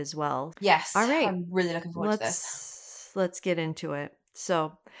came out as well. Yes. All right. I'm really looking forward to this. Let's get into it.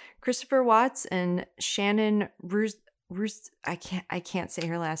 So Christopher Watts and Shannon I can't say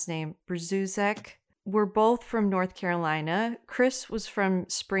her last name, Brzusek, were both from North Carolina. Chris was from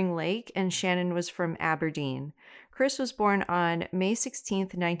Spring Lake and Shannon was from Aberdeen. Chris was born on May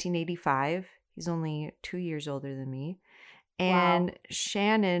 16th, 1985. He's only 2 years older than me. And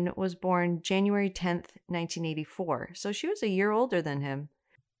Shannon was born January 10th, 1984. So she was a year older than him.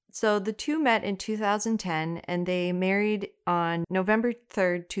 So the two met in 2010 and they married on November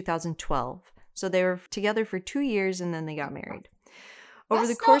 3rd, 2012. So they were together for 2 years and then they got married. Over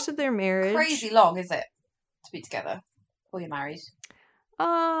the course of their marriage... Crazy long, is it? To be together while you're married?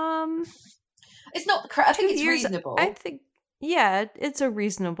 It's not... I think it's reasonable. I think... Yeah, it's a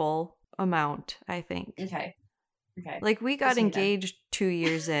reasonable amount, I think. Okay. Like, we got engaged 2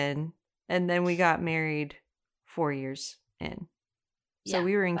 years in, and then we got married 4 years in. So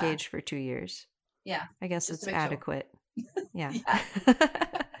we were engaged for 2 years. Yeah. I guess it's adequate. Sure. Yeah. Yeah.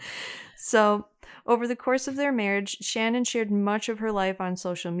 So, over the course of their marriage, Shannon shared much of her life on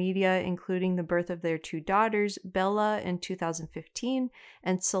social media, including the birth of their 2 daughters, Bella in 2015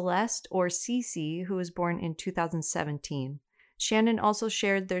 and Celeste, or Cece, who was born in 2017. Shannon also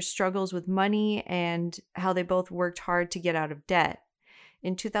shared their struggles with money and how they both worked hard to get out of debt.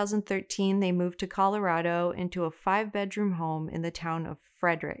 In 2013, they moved to Colorado into a 5-bedroom home in the town of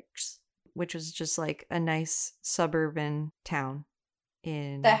Fredericks, which was just like a nice suburban town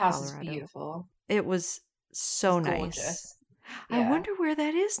in Their house Colorado. is beautiful. It was so nice. Yeah. I wonder where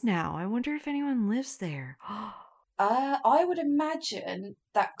that is now. I wonder if anyone lives there. I would imagine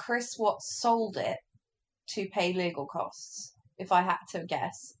that Chris Watts sold it to pay legal costs, if I had to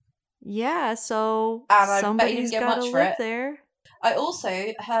guess. Yeah, so somebody's got to live there. I also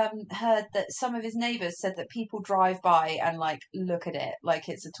heard that some of his neighbours said that people drive by and like look at it like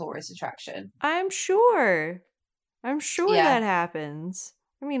it's a tourist attraction. I'm sure that happens.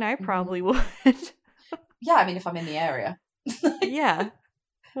 I mean, I probably would. Yeah, I mean, if I'm in the area. Yeah.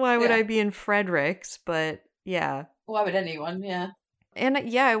 Why would I be in Fredericks? But yeah. Why would anyone? Yeah. And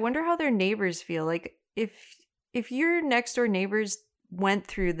yeah, I wonder how their neighbors feel. Like if your next door neighbors went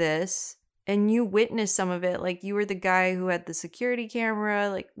through this and you witnessed some of it, like you were the guy who had the security camera,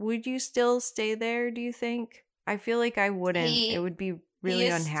 like would you still stay there, do you think? I feel like I wouldn't. It would be really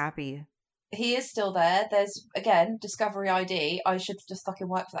unhappy. He is still there. There's, again, Discovery ID. I should just fucking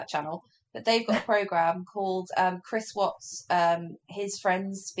work for that channel. But they've got a program called Chris Watts, His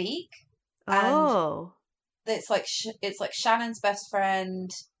Friends Speak. Oh. And it's like Shannon's best friend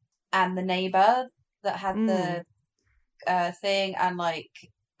and the neighbour that had the thing. And like,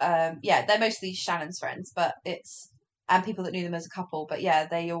 they're mostly Shannon's friends, but and people that knew them as a couple. But yeah,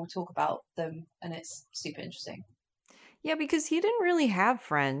 they all talk about them and it's super interesting. Yeah, because he didn't really have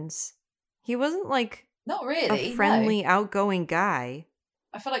friends. He wasn't like not really a friendly, outgoing guy.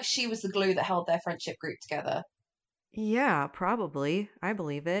 I feel like she was the glue that held their friendship group together. Yeah, probably. I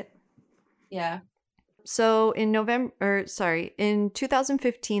believe it. Yeah. So in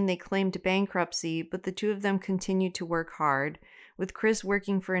 2015, they claimed bankruptcy, but the two of them continued to work hard, with Chris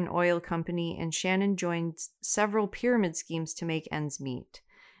working for an oil company and Shannon joined several pyramid schemes to make ends meet.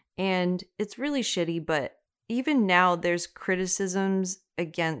 And it's really shitty, but even now there's criticisms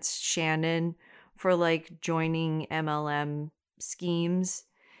against Shannon for like joining MLM schemes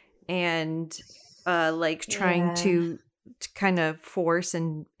and like trying to kind of force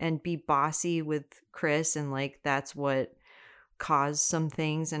and be bossy with Chris, and like that's what caused some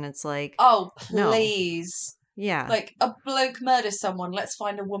things. And it's like, oh please, no. Yeah, like a bloke murders someone, let's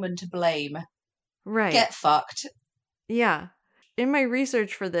find a woman to blame. Right, get fucked. Yeah. In my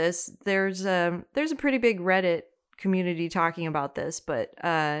research for this, there's a pretty big Reddit community talking about this, but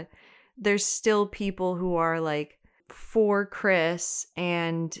there's still people who are like for Chris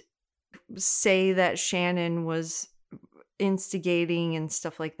and say that Shannon was instigating and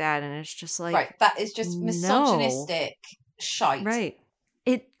stuff like that, and it's just like, right, that is just misogynistic shite. Right.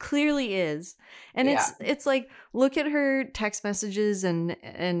 It clearly is. And it's like, look at her text messages and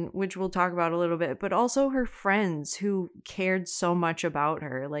which we'll talk about a little bit, but also her friends who cared so much about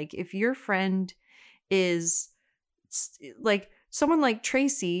her. Like if your friend is like someone like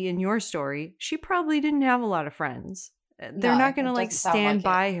Tracy in your story, she probably didn't have a lot of friends. They're not going to like stand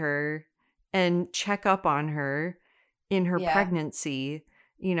by her and check up on her in her pregnancy,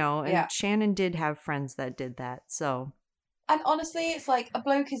 you know, and Shannon did have friends that did that. So. And honestly, it's like a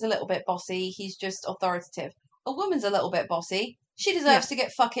bloke is a little bit bossy. He's just authoritative. A woman's a little bit bossy. She deserves to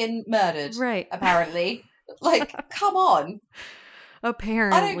get fucking murdered. Right. Apparently. Like, come on.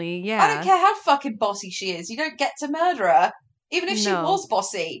 Apparently, I don't care how fucking bossy she is. You don't get to murder her. Even if she was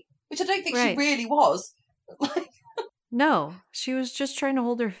bossy. Which I don't think she really was. No. She was just trying to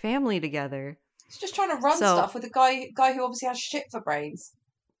hold her family together. She's just trying to run stuff with a guy who obviously has shit for brains.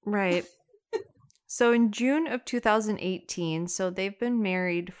 Right. So in June of 2018, so they've been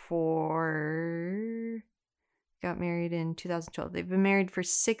married got married in 2012. They've been married for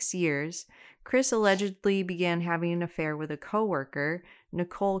 6 years. Chris allegedly began having an affair with a coworker,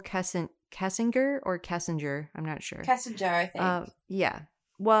 Nicole Kessinger or Kessinger, I'm not sure. Kessinger, I think. Yeah.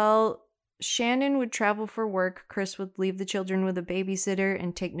 While Shannon would travel for work, Chris would leave the children with a babysitter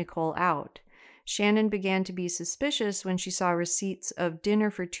and take Nicole out. Shannon began to be suspicious when she saw receipts of dinner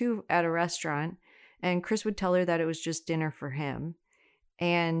for 2 at a restaurant, and Chris would tell her that it was just dinner for him.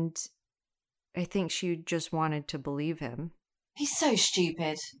 And I think she just wanted to believe him. He's so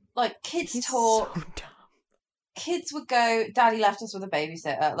stupid. Like, kids He's talk. so dumb. Kids would go, Daddy left us with a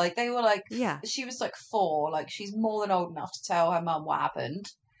babysitter. Like, they were like, yeah. She was like 4. Like, she's more than old enough to tell her mum what happened.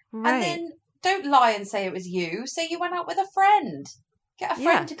 Right. And then don't lie and say it was you. Say you went out with a friend. Get a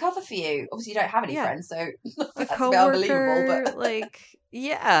friend to cover for you. Obviously, you don't have any friends, so that's a bit unbelievable. But like,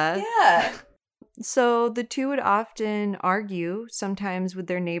 yeah. Yeah. So the two would often argue, sometimes with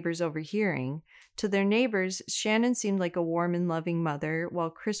their neighbors overhearing. To their neighbors, Shannon seemed like a warm and loving mother, while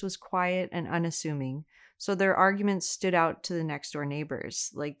Chris was quiet and unassuming. So their arguments stood out to the next door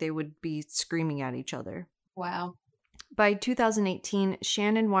neighbors, like they would be screaming at each other. Wow. By 2018,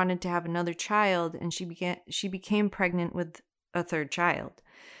 Shannon wanted to have another child, and she became pregnant with a third child.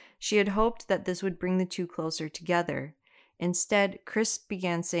 She had hoped that this would bring the two closer together. Instead, Chris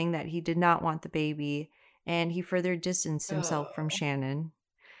began saying that he did not want the baby, and he further distanced himself from Shannon.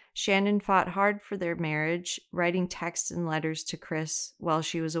 Shannon fought hard for their marriage, writing texts and letters to Chris while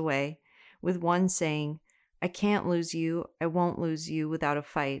she was away, with one saying, "I can't lose you. I won't lose you without a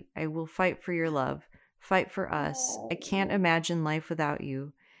fight. I will fight for your love. Fight for us. I can't imagine life without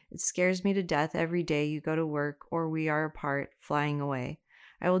you. It scares me to death every day you go to work or we are apart, flying away.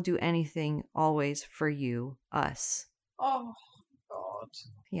 I will do anything, always, for you, us." Oh, God.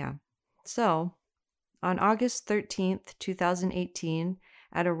 Yeah. So, on August 13th, 2018,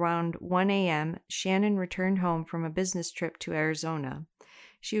 at around 1 a.m., Shannon returned home from a business trip to Arizona.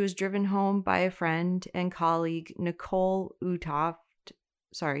 She was driven home by a friend and colleague, Nicole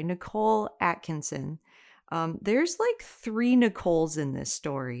Atkinson. There's like 3 Nicoles in this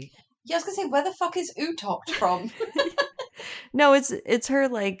story. Yeah, I was going to say, where the fuck is Utopt from? No, it's her,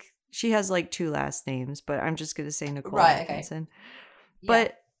 like, she has like 2 last names, but I'm just going to say Nicole Atkinson. Okay.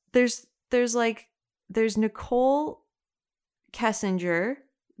 But there's Nicole Kessinger,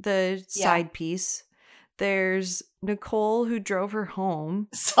 the side piece. There's Nicole who drove her home.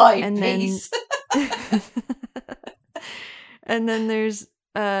 Side piece. And then there's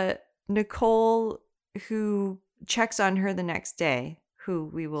Nicole who checks on her the next day,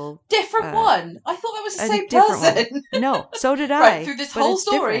 who we will... Different one? I thought that was the same person. No, so did I. Right, through this whole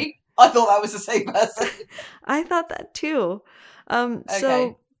story, different. I thought that was the same person. I thought that too. Okay.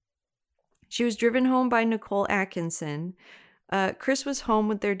 So she was driven home by Nicole Atkinson. Chris was home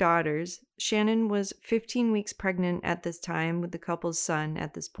with their daughters. Shannon was 15 weeks pregnant at this time with the couple's son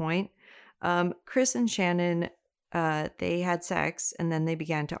at this point. Chris and Shannon, they had sex and then they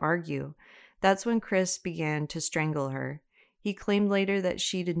began to argue. That's when Chris began to strangle her. He claimed later that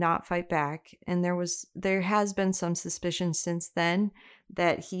she did not fight back, and there has been some suspicion since then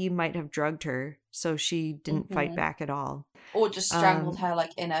that he might have drugged her, so she didn't fight back at all. Or just strangled her,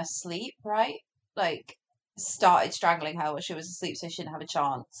 like, in her sleep, right? Like, started strangling her while she was asleep so she didn't have a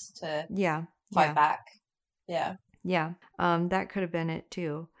chance to fight back. Yeah. Yeah. That could have been it,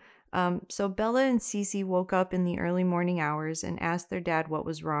 too. So Bella and Cece woke up in the early morning hours and asked their dad what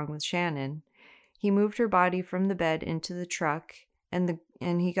was wrong with Shannon. He moved her body from the bed into the truck, and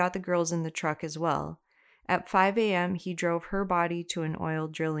he got the girls in the truck as well. At 5 a.m., he drove her body to an oil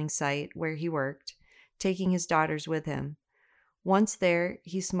drilling site where he worked, taking his daughters with him. Once there,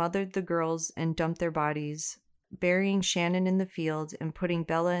 he smothered the girls and dumped their bodies, burying Shannon in the field and putting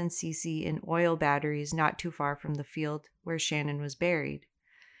Bella and Cece in oil batteries not too far from the field where Shannon was buried.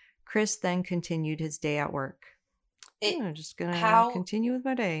 Chris then continued his day at work. I'm just going to continue with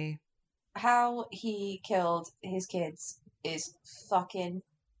my day. How he killed his kids is fucking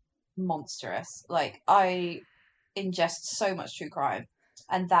monstrous. Like, I ingest so much true crime,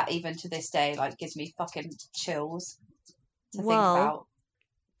 and that even to this day, like, gives me fucking chills to think about.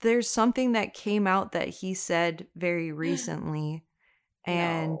 There's something that came out that he said very recently,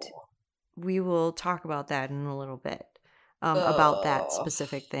 and we will talk about that in a little bit, about that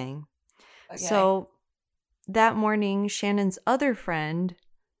specific thing. Okay. So that morning, Shannon's other friend,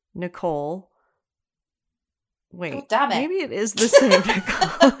 Nicole. Wait, oh, damn it. Maybe it is the same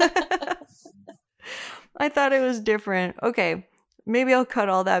Nicole. I thought it was different. Okay, maybe I'll cut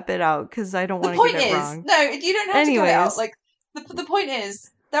all that bit out because I don't want to get it wrong. No, you don't have to cut it out. Like, the point is,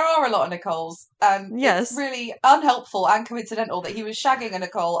 there are a lot of Nicoles, and it's really unhelpful and coincidental that he was shagging a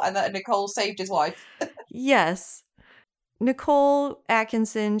Nicole and that a Nicole saved his wife. Yes. Nicole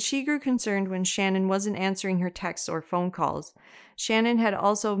Atkinson, she grew concerned when Shannon wasn't answering her texts or phone calls. Shannon had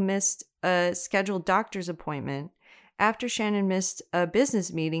also missed a scheduled doctor's appointment. After Shannon missed a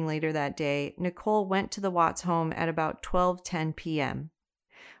business meeting later that day, Nicole went to the Watts home at about 12:10 p.m.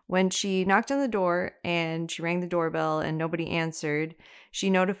 When she knocked on the door and she rang the doorbell and nobody answered, she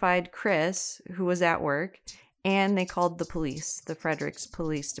notified Chris, who was at work, and they called the police, the Fredericks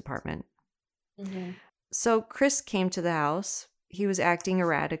Police Department. Mm-hmm. So Chris came to the house. He was acting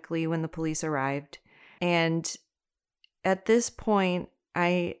erratically when the police arrived. And at this point,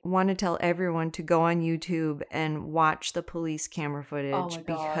 I want to tell everyone to go on YouTube and watch the police camera footage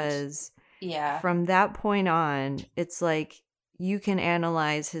because from that point on, it's like you can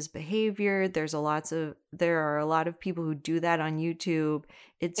analyze his behavior. There are a lot of people who do that on YouTube.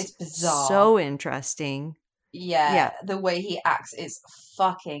 It's bizarre. So interesting. Yeah, the way he acts is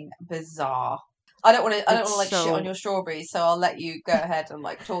fucking bizarre. I don't want to like shit on your strawberries, so I'll let you go ahead and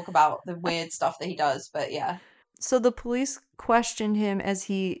like talk about the weird stuff that he does, but yeah. So the police questioned him as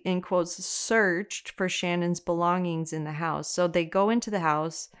he, in quotes, searched for Shannon's belongings in the house. So they go into the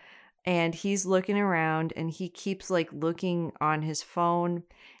house and he's looking around and he keeps like looking on his phone.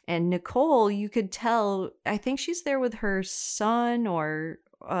 And Nicole, you could tell, I think she's there with her son or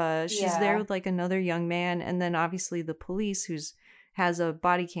she's there with like another young man. And then obviously the police who's has a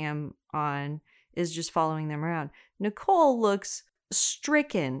body cam on is just following them around. Nicole looks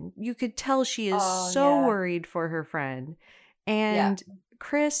stricken. You could tell she is worried for her friend. And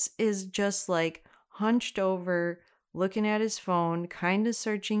Chris is just like hunched over, looking at his phone, kind of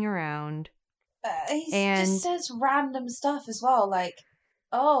searching around. He just says random stuff as well, like,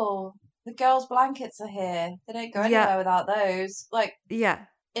 oh, the girls' blankets are here. They don't go anywhere without those. Like,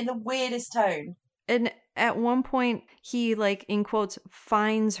 in the weirdest tone. And at one point, he, like, in quotes,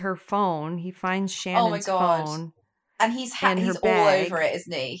 finds her phone. He finds Shannon's phone. And he's all over it,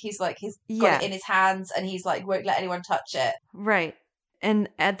 isn't he? He's got it in his hands and he's like, won't let anyone touch it. Right. And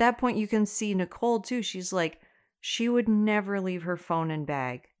at that point, you can see Nicole, too. She's like, she would never leave her phone and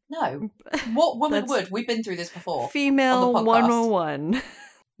bag. No. What woman would? We've been through this before. Female 101.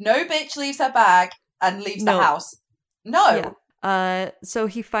 No bitch leaves her bag and leaves the house. No. Yeah. So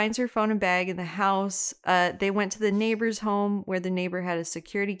he finds her phone and bag in the house. They went to the neighbor's home where the neighbor had a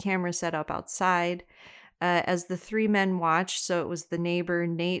security camera set up outside. As the three men watched, so it was the neighbor,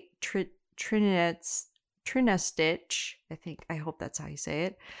 Nate Trinestich, I hope that's how you say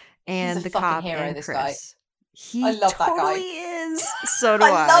it, and the cop and Chris. Guy. I love that guy. He is. So do I.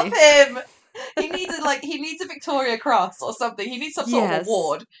 I love him. He needs a Victoria Cross or something. He needs some sort of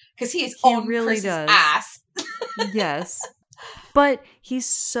award because he on really Chris's ass. Yes. But he's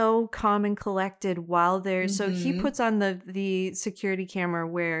so calm and collected while they're so he puts on the security camera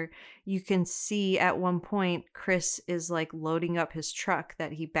where you can see at one point Chris is like loading up his truck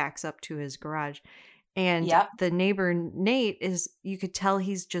that he backs up to his garage. And the neighbor Nate you could tell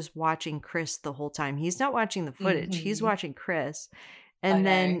he's just watching Chris the whole time. He's not watching the footage. He's watching Chris. And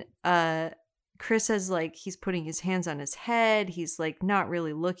then Chris has like he's putting his hands on his head. He's like not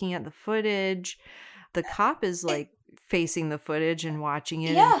really looking at the footage. The cop is like facing the footage and watching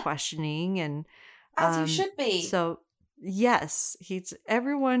it and questioning and as you should be. So yes,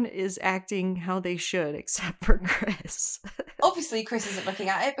 everyone is acting how they should except for Chris. Obviously Chris isn't looking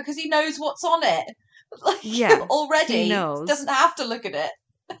at it because he knows what's on it. Like already he knows. Doesn't have to look at it.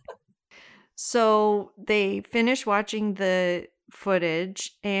 So they finish watching the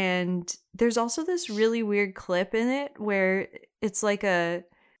footage and there's also this really weird clip in it where it's like a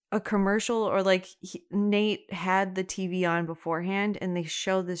commercial or like Nate had the TV on beforehand and they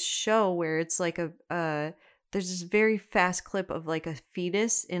show this show where it's like there's this very fast clip of like a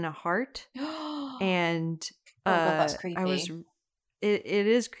fetus in a heart and God, that's creepy. It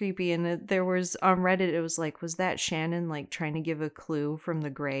is creepy and there was on Reddit it was like was that Shannon like trying to give a clue from the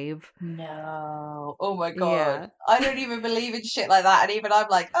grave? No. Oh my God. I don't even believe in shit like that and even I'm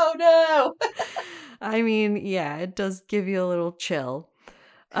like, oh no. I mean, yeah, it does give you a little chill.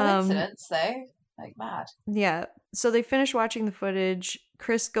 Coincidence though, like mad. Yeah. So they finish watching the footage.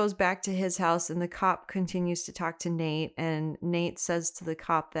 Chris goes back to his house and the cop continues to talk to Nate. And Nate says to the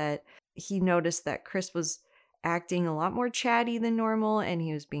cop that he noticed that Chris was acting a lot more chatty than normal and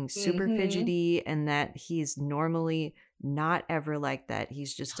he was being super fidgety and that he's normally not ever like that.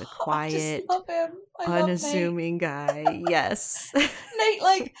 He's just a quiet, unassuming guy. Yes.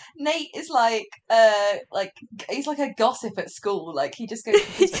 Nate is like he's like a gossip at school. Like he just goes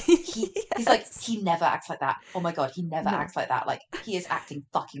he's like he never acts like that. Oh my God, he never acts like that. Like he is acting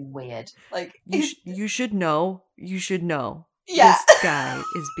fucking weird. Like you should know. You should know. Yeah. This guy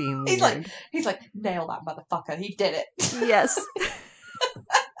is being weird. He's like nail that motherfucker. He did it. Yes.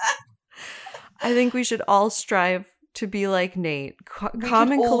 I think we should all strive to be like Nate,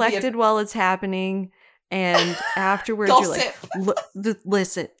 calm and collected while it's happening, and afterwards you're like,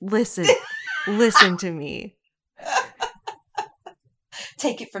 listen to me.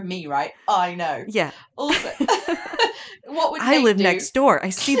 Take it from me, right? I know. Yeah. Also, what would I live next door. I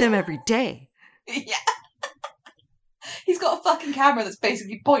see them every day. Yeah. He's got a fucking camera that's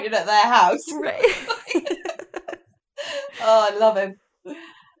basically pointed at their house. Right. Oh, I love him.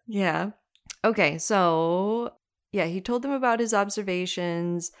 Yeah. Okay, so yeah, he told them about his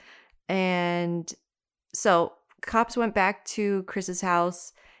observations, and so cops went back to Chris's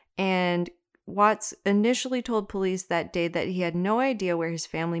house, and Watts initially told police that day that he had no idea where his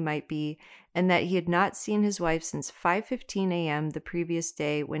family might be and that he had not seen his wife since 5:15 a.m. the previous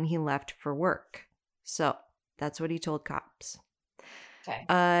day when he left for work. So that's what he told cops.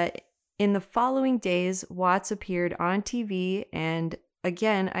 Okay. In the following days, Watts appeared on TV, and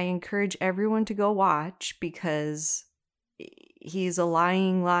again, I encourage everyone to go watch because he's a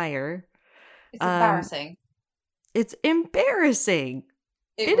lying liar. It's embarrassing. It's embarrassing.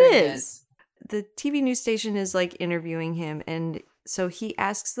 It really is. The TV news station is like interviewing him, and so he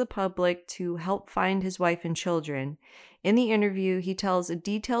asks the public to help find his wife and children. In the interview, he tells a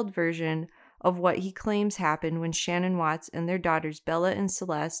detailed version of what he claims happened when Shannon Watts and their daughters Bella and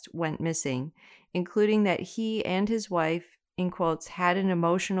Celeste went missing, including that he and his wife, in quotes, had an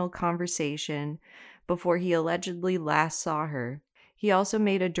emotional conversation before he allegedly last saw her. He also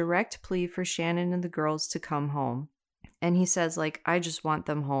made a direct plea for Shannon and the girls to come home. And he says, like, I just want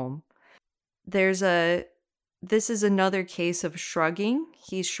them home. This is another case of shrugging.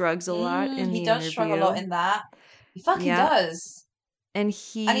 He shrugs a lot in the interview. He does shrug a lot in that. He fucking does. And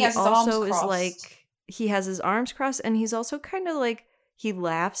he has his also arms is crossed. Like, he has his arms crossed, and he's also kind of like, he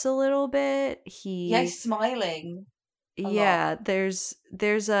laughs a little bit. He's smiling. Yeah, there's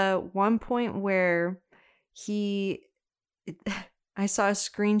a one point where I saw a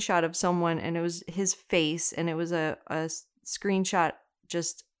screenshot of someone, and it was his face, and it was a screenshot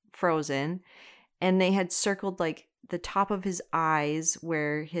just frozen, and they had circled like the top of his eyes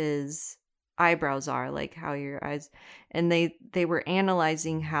where his eyebrows are, like how your eyes, and they were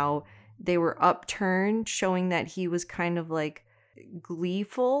analyzing how they were upturned, showing that he was kind of like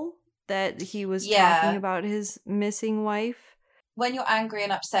gleeful that he was talking about his missing wife. When you're angry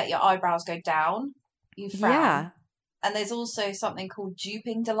and upset, your eyebrows go down, you frown. Yeah. And there's also something called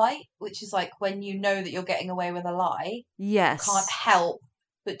duping delight, which is like when you know that you're getting away with a lie. Yes. You can't help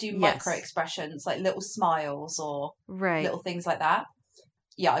but do micro expressions, like little smiles or little things like that.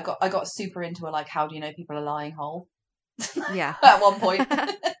 Yeah, I got super into a like, how do you know people are lying hole? Yeah. At one point.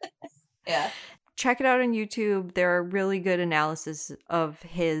 Yeah. Check it out on YouTube. There are really good analysis of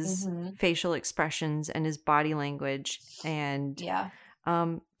his facial expressions and his body language. And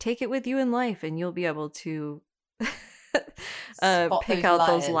take it with you in life, and you'll be able to pick out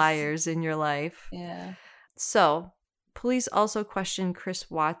those liars in your life. Yeah. So, police also questioned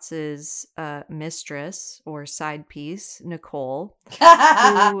Chris Watts's mistress or side piece, Nicole,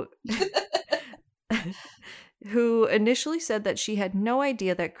 who initially said that she had no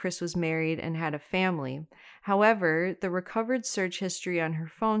idea that Chris was married and had a family. However, the recovered search history on her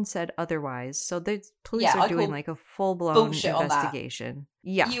phone said otherwise. So the police are doing like a full-blown investigation.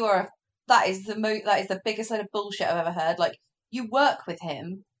 Yeah. That is the biggest load of bullshit I've ever heard. Like, you work with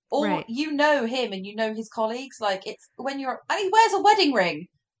him, or you know him and you know his colleagues. Like, it's when and he wears a wedding ring.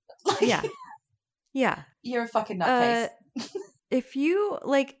 Like, yeah. You're a fucking nutcase. If you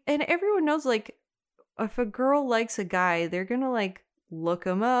like, and everyone knows, like, if a girl likes a guy, they're gonna like look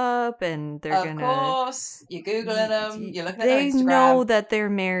him up, and they're of course, you're googling them, you're looking at their Instagram. They know that they're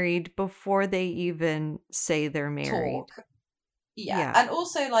married before they even say they're married. Talk. Yeah, and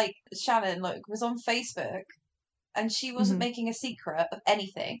also like Shannon, was on Facebook, and she wasn't making a secret of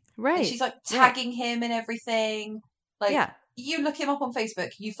anything. Right, and she's like tagging him and everything. Like, you look him up on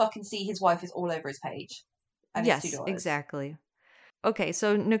Facebook, you fucking see his wife is all over his page. And yes, exactly. Okay,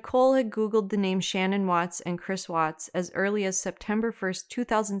 so Nicole had Googled the name Shannon Watts and Chris Watts as early as September 1st,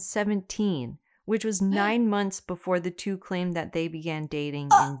 2017, which was 9 months before the two claimed that they began dating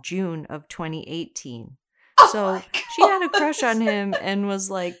in June of 2018. So she had a crush on him and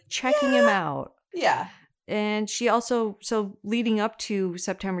was like checking him out. Yeah. And she also, so leading up to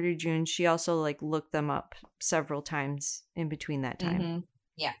September to June, she also like looked them up several times in between that time. Mm-hmm.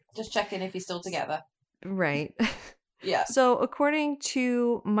 Yeah, just checking if he's still together. Right. Yeah. So according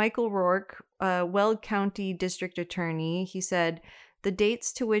to Michael Rourke, Weld County District Attorney, he said, the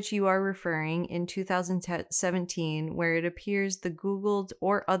dates to which you are referring in 2017, where it appears the Googled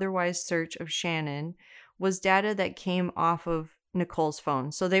or otherwise search of Shannon was data that came off of Nicole's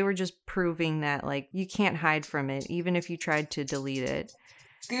phone. So they were just proving that, like, you can't hide from it, even if you tried to delete it.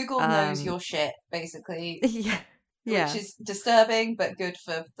 Google knows your shit, basically. Yeah. Which is disturbing, but good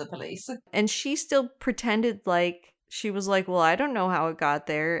for the police. And she still pretended like, she was like, well, I don't know how it got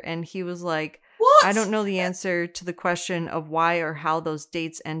there. And he was like, what? I don't know the answer to the question of why or how those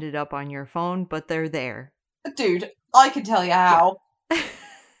dates ended up on your phone, but they're there. Dude, I can tell you how.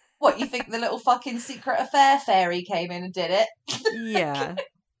 What, you think the little fucking secret affair fairy came in and did it? Yeah.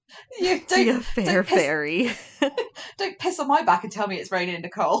 The affair fairy. Don't piss on my back and tell me it's raining,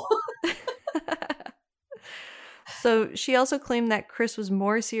 Nicole. So she also claimed that Chris was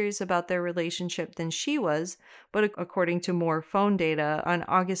more serious about their relationship than she was, but according to more phone data, on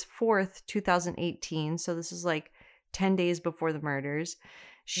August 4th, 2018, so this is like 10 days before the murders,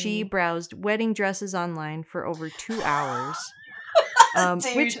 she browsed wedding dresses online for over 2 hours.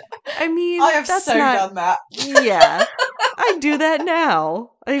 Dude, which, I mean, I have done that. Yeah, I do that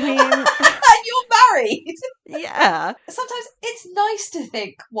now. I mean... You're married! Yeah. Sometimes it's nice to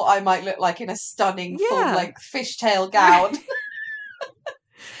think what I might look like in a stunning full-length fishtail gown.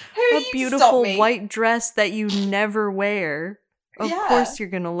 A beautiful white dress that you never wear. Of course you're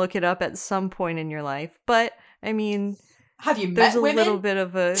going to look it up at some point in your life. But, I mean... Have you met there's a women? Little bit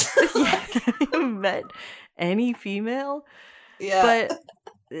of a... Have you met any female? Yeah. But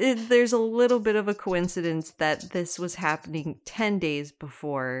there's a little bit of a coincidence that this was happening 10 days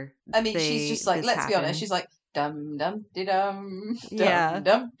before. I mean, she's just like, let's be honest, she's like, dum dum de dum, dum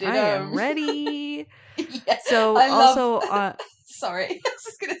dum de dum. I am ready. Yeah, so also, sorry, I was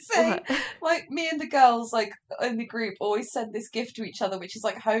just gonna say, like, me and the girls, like, in the group, always send this gift to each other, which is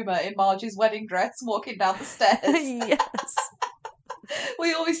like Homer in Marge's wedding dress walking down the stairs. Yes.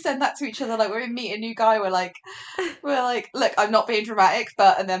 We always send that to each other, like, when we meet a new guy, we're like, look, I'm not being dramatic,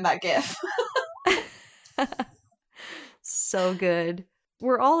 but, and then that gif. So good.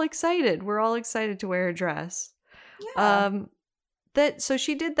 We're all excited. We're all excited to wear a dress. Yeah. So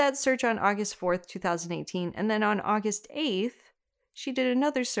she did that search on August 4th, 2018. And then on August 8th, she did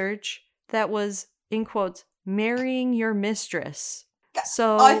another search that was, in quotes, marrying your mistress.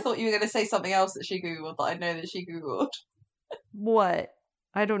 So I thought you were going to say something else that she Googled that I know that she Googled. What?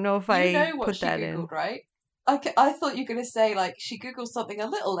 I don't know if I put that in. You know what she Googled, right? I thought you were going to say, like, she Googled something a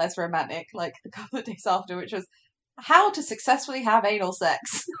little less romantic, like, a couple of days after, which was how to successfully have anal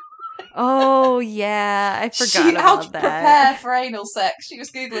sex. Oh, yeah. I forgot about that. How to prepare for anal sex. She was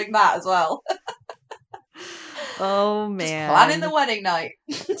Googling that as well. Oh, man. Just planning the wedding night.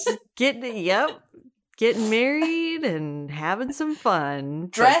 Getting married and having some fun.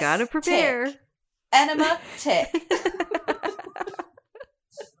 Dress, gotta prepare. Tick. Enema, tick.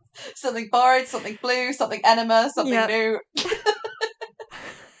 Something borrowed, something blue, something enema, something new.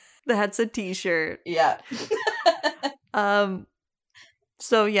 That's a t-shirt. Yeah.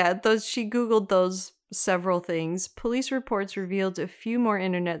 So yeah, she Googled those several things. Police reports revealed a few more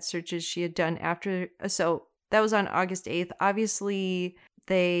internet searches she had done after. So that was on August 8th. Obviously,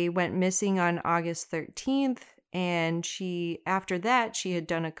 they went missing on August 13th. And after that, she had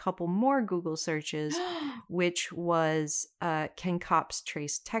done a couple more Google searches, which was, can cops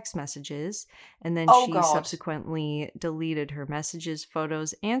trace text messages? And then subsequently deleted her messages,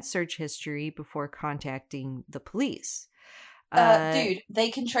 photos, and search history before contacting the police. Dude,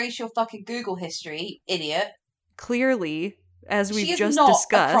 they can trace your fucking Google history, idiot. Clearly, as we've just discussed.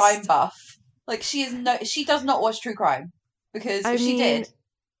 She is not a crime buff. Like, she does not watch true crime. Because if she did,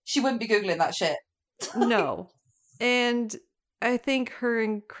 she wouldn't be Googling that shit. No. And I think her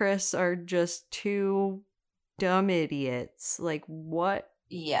and Chris are just two dumb idiots. Like, what?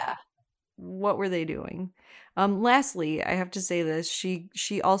 Yeah. What were they doing? Lastly, I have to say this.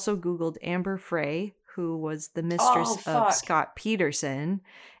 She also Googled Amber Frey, who was the mistress of Scott Peterson,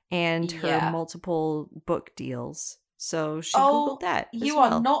 and her multiple book deals. So she Googled that. You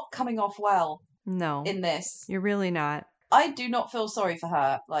are not coming off well. No. In this. You're really not. I do not feel sorry for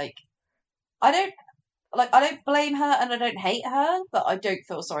her. I don't blame her and I don't hate her, but I don't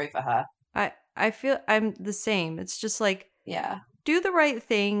feel sorry for her. I feel I'm the same. It's just like, do the right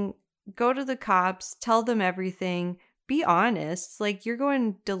thing, go to the cops, tell them everything, be honest. Like, you're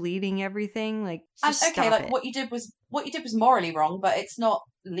going deleting everything, like, just stop it. what you did was morally wrong, but it's not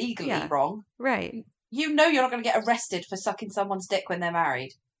legally wrong. Right. You know you're not going to get arrested for sucking someone's dick when they're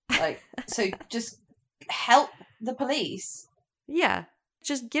married. Like, so just help the police. Yeah.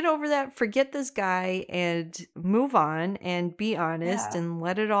 Just get over that, forget this guy, and move on and be honest and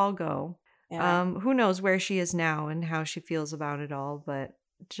let it all go. Yeah. Who knows where she is now and how she feels about it all, but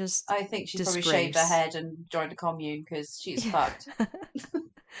just I think she's probably shaved her head and joined a commune because she's fucked.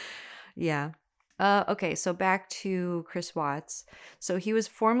 Yeah. Okay, so back to Chris Watts. So he was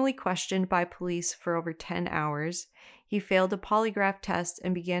formally questioned by police for over 10 hours. He failed a polygraph test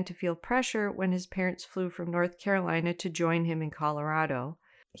and began to feel pressure when his parents flew from North Carolina to join him in Colorado.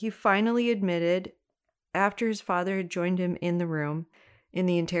 He finally admitted, after his father had joined him in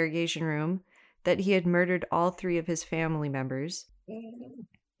the interrogation room, that he had murdered all 3 of his family members.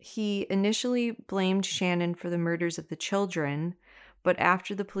 He initially blamed Shannon for the murders of the children, but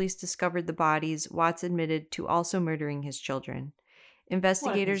after the police discovered the bodies, Watts admitted to also murdering his children.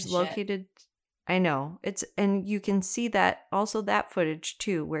 Investigators located... I know. And you can see that, also that footage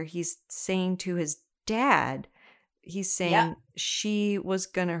too, where he's saying to his dad, he's saying she was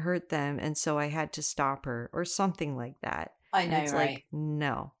going to hurt them and so I had to stop her or something like that. I know, and it's right? Like,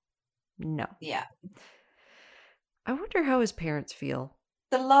 no. Yeah. I wonder how his parents feel.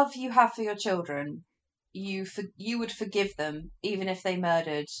 The love you have for your children, you would forgive them even if they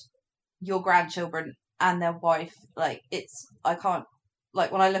murdered your grandchildren and their wife. Like, I can't,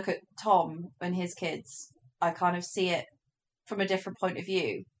 like, when I look at Tom and his kids, I kind of see it from a different point of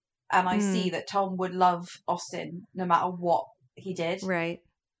view. And I see that Tom would love Austin no matter what he did. Right.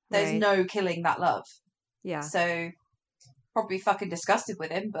 There's no killing that love. Yeah. So, probably fucking disgusted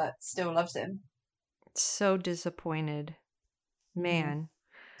with him, but still loves him. So disappointed. Man.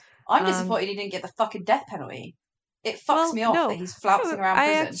 I'm disappointed he didn't get the fucking death penalty. It fucks me off that he's flouncing around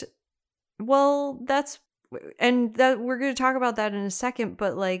prison. We're going to talk about that in a second,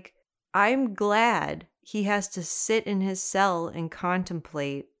 but like, I'm glad he has to sit in his cell and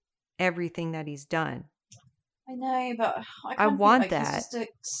contemplate everything that he's done. I know, but I want that. He's just a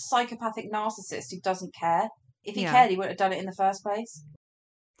psychopathic narcissist who doesn't care. If he cared, he wouldn't have done it in the first place.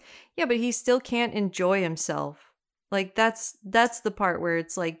 Yeah, but he still can't enjoy himself. Like, that's the part where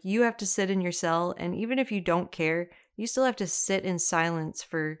it's like, you have to sit in your cell, and even if you don't care, you still have to sit in silence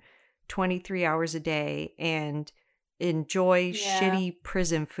for 23 hours a day and enjoy shitty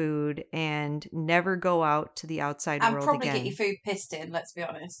prison food and never go out to the outside world again. And probably get your food pissed in, let's be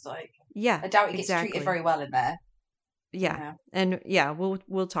honest. Like, yeah, I doubt he gets treated very well in there. Yeah. You know? And yeah,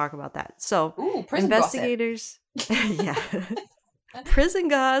 we'll talk about that. So, prison investigators yeah. Prison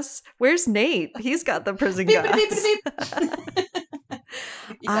goss. Where's Nate? He's got the prison goss.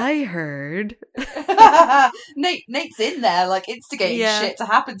 I heard. Nate's in there, like, instigating shit to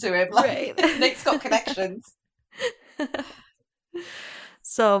happen to him. Like, right. Nate's got connections.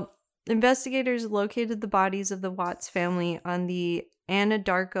 So, investigators located the bodies of the Watts family on the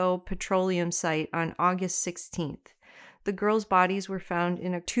Anadarko petroleum site on August 16th. The girls' bodies were found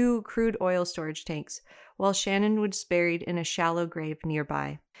in 2 crude oil storage tanks, while Shannon was buried in a shallow grave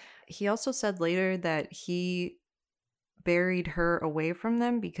nearby. He also said later that he buried her away from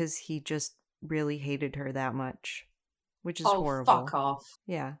them because he just really hated her that much, which is horrible. Fuck off.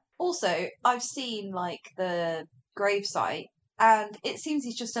 Yeah. Also, I've seen, like, the gravesite, and it seems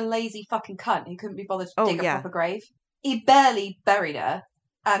he's just a lazy fucking cunt who couldn't be bothered to dig a proper grave. He barely buried her,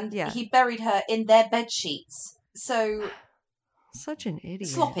 and he buried her in their bed sheets. So, such an idiot.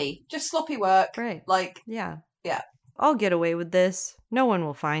 Sloppy. Just sloppy work. Right. Like, yeah. Yeah. I'll get away with this. No one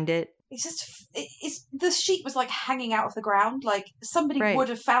will find it. It's just, the sheet was like hanging out of the ground. Like, somebody would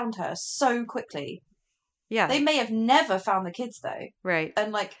have found her so quickly. Yeah. They may have never found the kids, though. Right.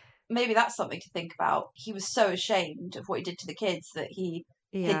 And, like, maybe that's something to think about. He was so ashamed of what he did to the kids that he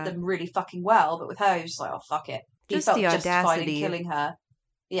hid them really fucking well. But with her, he was just like, oh, fuck it. He just felt the justified audacity. in killing her.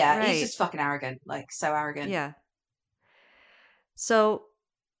 Yeah, right. He's just fucking arrogant. Like, so arrogant. Yeah. So,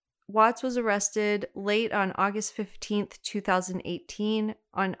 Watts was arrested late on August 15th, 2018.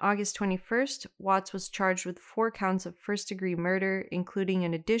 On August 21st, Watts was charged with 4 counts of first-degree murder, including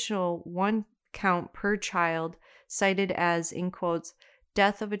an additional 1 count per child, cited as, in quotes,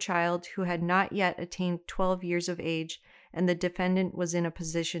 death of a child who had not yet attained 12 years of age, and the defendant was in a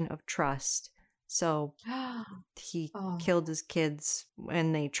position of trust. So, he killed his kids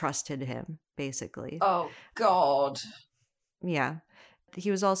and they trusted him, basically. Oh, God. Yeah.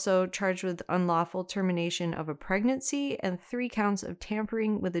 He was also charged with unlawful termination of a pregnancy and 3 counts of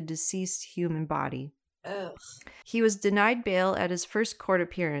tampering with a deceased human body. Ugh. He was denied bail at his first court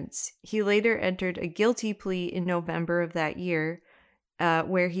appearance. He later entered a guilty plea in November of that year,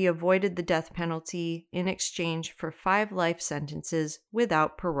 where he avoided the death penalty in exchange for 5 life sentences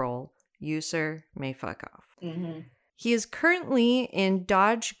without parole. You, sir, may fuck off. Mm-hmm. He is currently in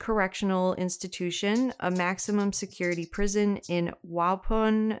Dodge Correctional Institution, a maximum security prison in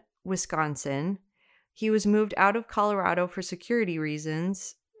Waupun, Wisconsin. He was moved out of Colorado for security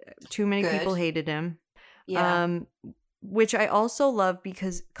reasons. Too many people hated him. Yeah. Which I also love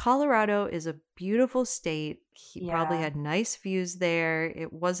because Colorado is a beautiful state. He probably had nice views there.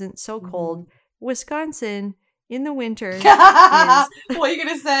 It wasn't so cold. Wisconsin in the winter is what are you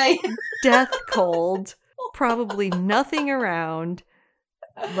going to say? Death cold. Probably nothing around.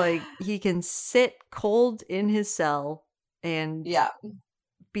 Like, he can sit cold in his cell and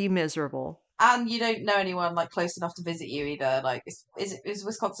be miserable. And you don't know anyone like close enough to visit you either. Like, is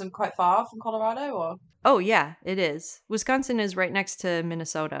Wisconsin quite far from Colorado, or? Oh yeah, it is. Wisconsin is right next to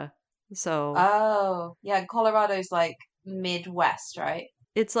Minnesota, so. Oh yeah, Colorado's like Midwest, right?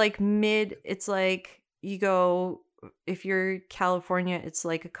 It's like mid. It's like you go. If you're California, it's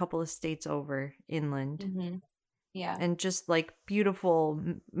like a couple of states over inland. Mm-hmm. Yeah. And just like beautiful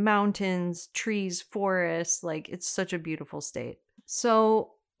mountains, trees, forests. Like it's such a beautiful state.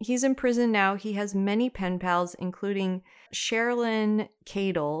 So he's in prison now. He has many pen pals, including Sherilyn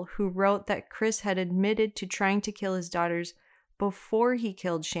Cadle, who wrote that Chris had admitted to trying to kill his daughters before he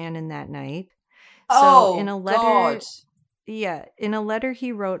killed Shannon that night. So in a letter, God. Yeah, in a letter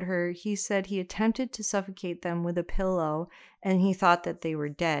he wrote her, he said he attempted to suffocate them with a pillow and he thought that they were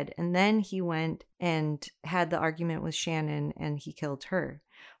dead. And then he went and had the argument with Shannon and he killed her.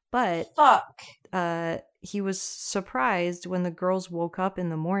 But he was surprised when the girls woke up in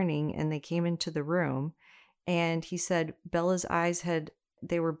the morning and they came into the room. And he said Bella's eyes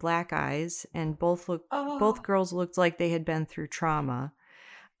they were black eyes, and both girls looked like they had been through trauma.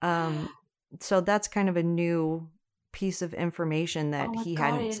 So that's kind of a new piece of information that he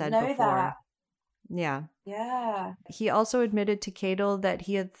hadn't said before. Yeah. He also admitted to Cadle that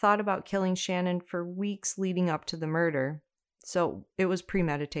he had thought about killing Shannon for weeks leading up to the murder. So it was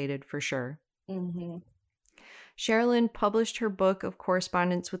premeditated for sure. Mm-hmm. Sherilyn published her book of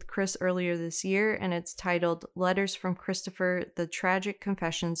correspondence with Chris earlier this year, and it's titled Letters from Christopher, The Tragic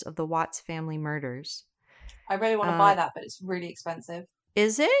Confessions of the Watts Family Murders. I really want to buy that, but it's really expensive.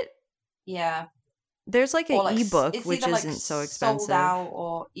 Is it? Yeah. There's like an ebook, which isn't so expensive. Sold out,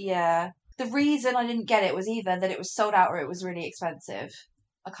 or the reason I didn't get it was either that it was sold out or it was really expensive.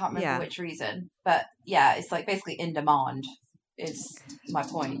 I can't remember which reason, but yeah, it's like basically in demand. Is my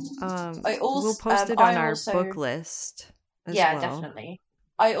point. We'll post it on our book list as well. Definitely.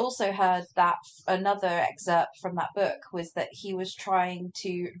 I also heard that another excerpt from that book was that he was trying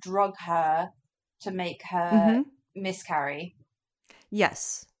to drug her to make her miscarry.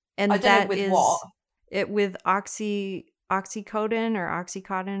 Yes, and I don't know with what. It with oxycodone or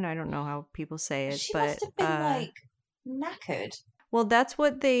oxycodone. I don't know how people say it. She but must have been like knackered. Well, that's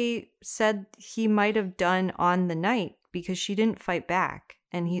what they said he might have done on the night because she didn't fight back,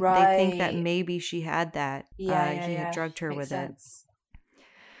 and they think that maybe she had that. He had drugged her with it.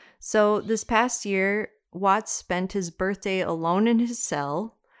 So this past year, Watts spent his birthday alone in his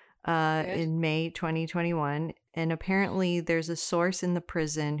cell in May 2021. And apparently there's a source in the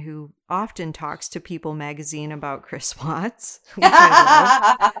prison who often talks to People magazine about Chris Watts, which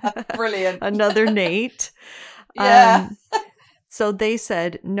I love. Brilliant. Another Nate. Yeah. So they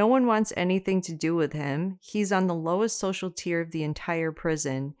said, no one wants anything to do with him. He's on the lowest social tier of the entire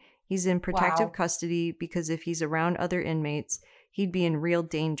prison. He's in protective custody because if he's around other inmates, he'd be in real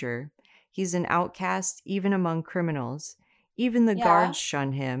danger. He's an outcast even among criminals. Even the guards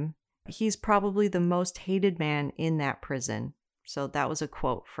shun him. He's probably the most hated man in that prison. So that was a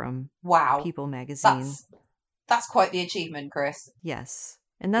quote from People magazine. That's quite the achievement, Chris. Yes.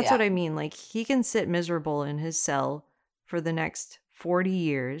 And that's what I mean. Like, he can sit miserable in his cell for the next 40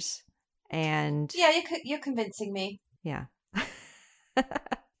 years. And yeah, you're convincing me. Yeah.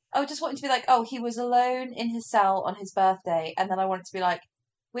 I just want it to be like, oh, he was alone in his cell on his birthday. And then I want it to be like,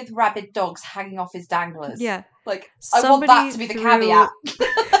 with rabid dogs hanging off his danglers. Yeah. Like, I want that to be the caveat.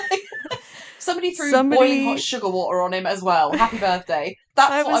 Somebody threw boiling hot sugar water on him as well. Happy birthday. That's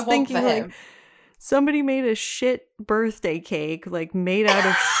what I want for him. Like, somebody made a shit birthday cake, like made out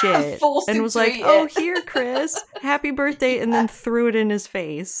of shit. And was like, oh, here, Chris. Happy birthday. And then threw it in his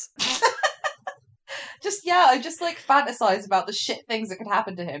face. I just like fantasize about the shit things that could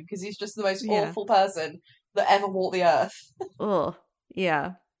happen to him because he's just the most awful person that ever walked the earth. Ugh.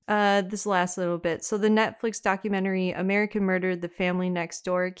 Yeah. This last little bit. So the Netflix documentary American Murder, The Family Next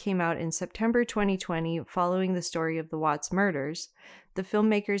Door came out in September 2020 following the story of the Watts murders. The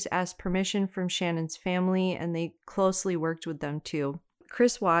filmmakers asked permission from Shannon's family and they closely worked with them too.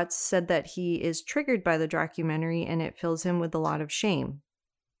 Chris Watts said that he is triggered by the documentary and it fills him with a lot of shame.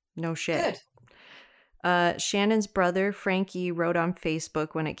 No shit. Good. Shannon's brother, Frankie, wrote on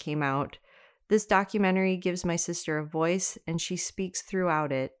Facebook when it came out, "This documentary gives my sister a voice and she speaks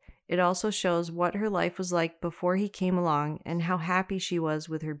throughout it. It also shows what her life was like before he came along and how happy she was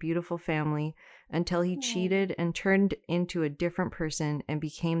with her beautiful family until he cheated and turned into a different person and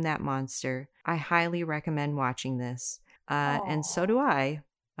became that monster. I highly recommend watching this." And so do I.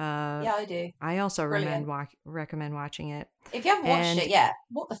 Yeah, I do. I also recommend watching it. If you haven't watched it yet,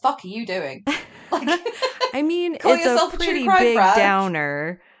 what the fuck are you doing? I mean, it's a pretty big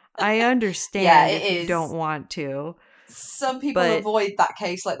downer. I understand if you don't want to. Some people avoid that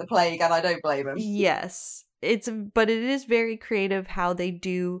case like the plague, and I don't blame them. Yes. But it is very creative how they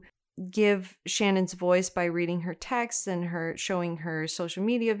do give Shannon's voice by reading her texts and her showing her social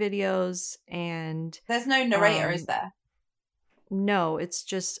media videos. And there's no narrator, is there? No, it's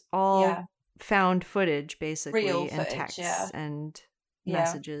just all found footage, basically, real and footage, texts and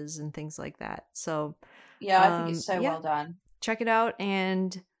messages and things like that. So I think it's so well done. Check it out.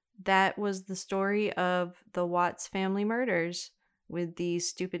 And that was the story of the Watts family murders with the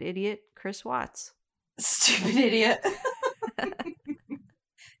stupid idiot Chris Watts. Stupid idiot.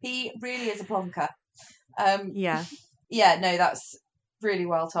 He really is a plonker. Yeah, no, that's really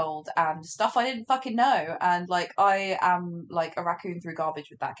well told and stuff I didn't fucking know. And like, I am like a raccoon through garbage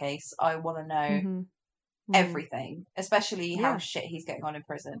with that case. I want to know everything, especially how shit he's getting on in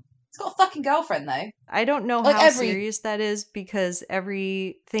prison. He's got a fucking girlfriend though. I don't know like how serious that is, because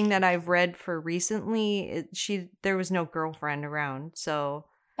everything that I've read for recently, there was no girlfriend around. So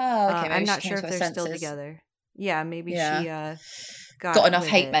I'm not sure if they're still together. Yeah, maybe she got enough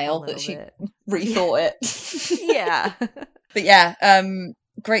hate mail that she rethought it. Yeah. But yeah,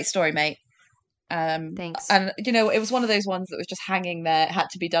 great story, mate. Thanks. And you know, it was one of those ones that was just hanging there, had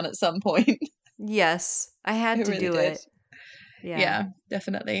to be done at some point. Yes, I had to do it. Yeah,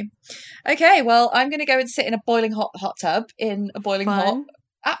 definitely. Okay, well, I'm going to go and sit in a boiling hot tub in a boiling hot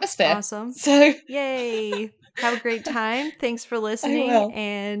atmosphere. Awesome. So, yay! Have a great time. Thanks for listening,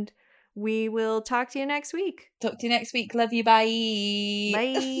 and we will talk to you next week. Talk to you next week. Love you. Bye.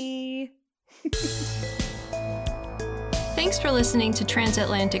 Bye. Thanks for listening to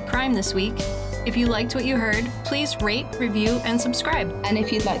Transatlantic Crime this week. If you liked what you heard, please rate, review, and subscribe. And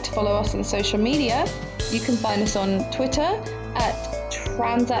if you'd like to follow us on social media, you can find us on Twitter at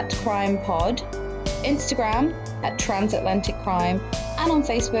TransatCrimePod, Instagram at Transatlantic Crime, and on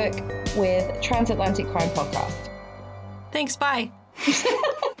Facebook with Transatlantic Crime Podcast. Thanks, bye.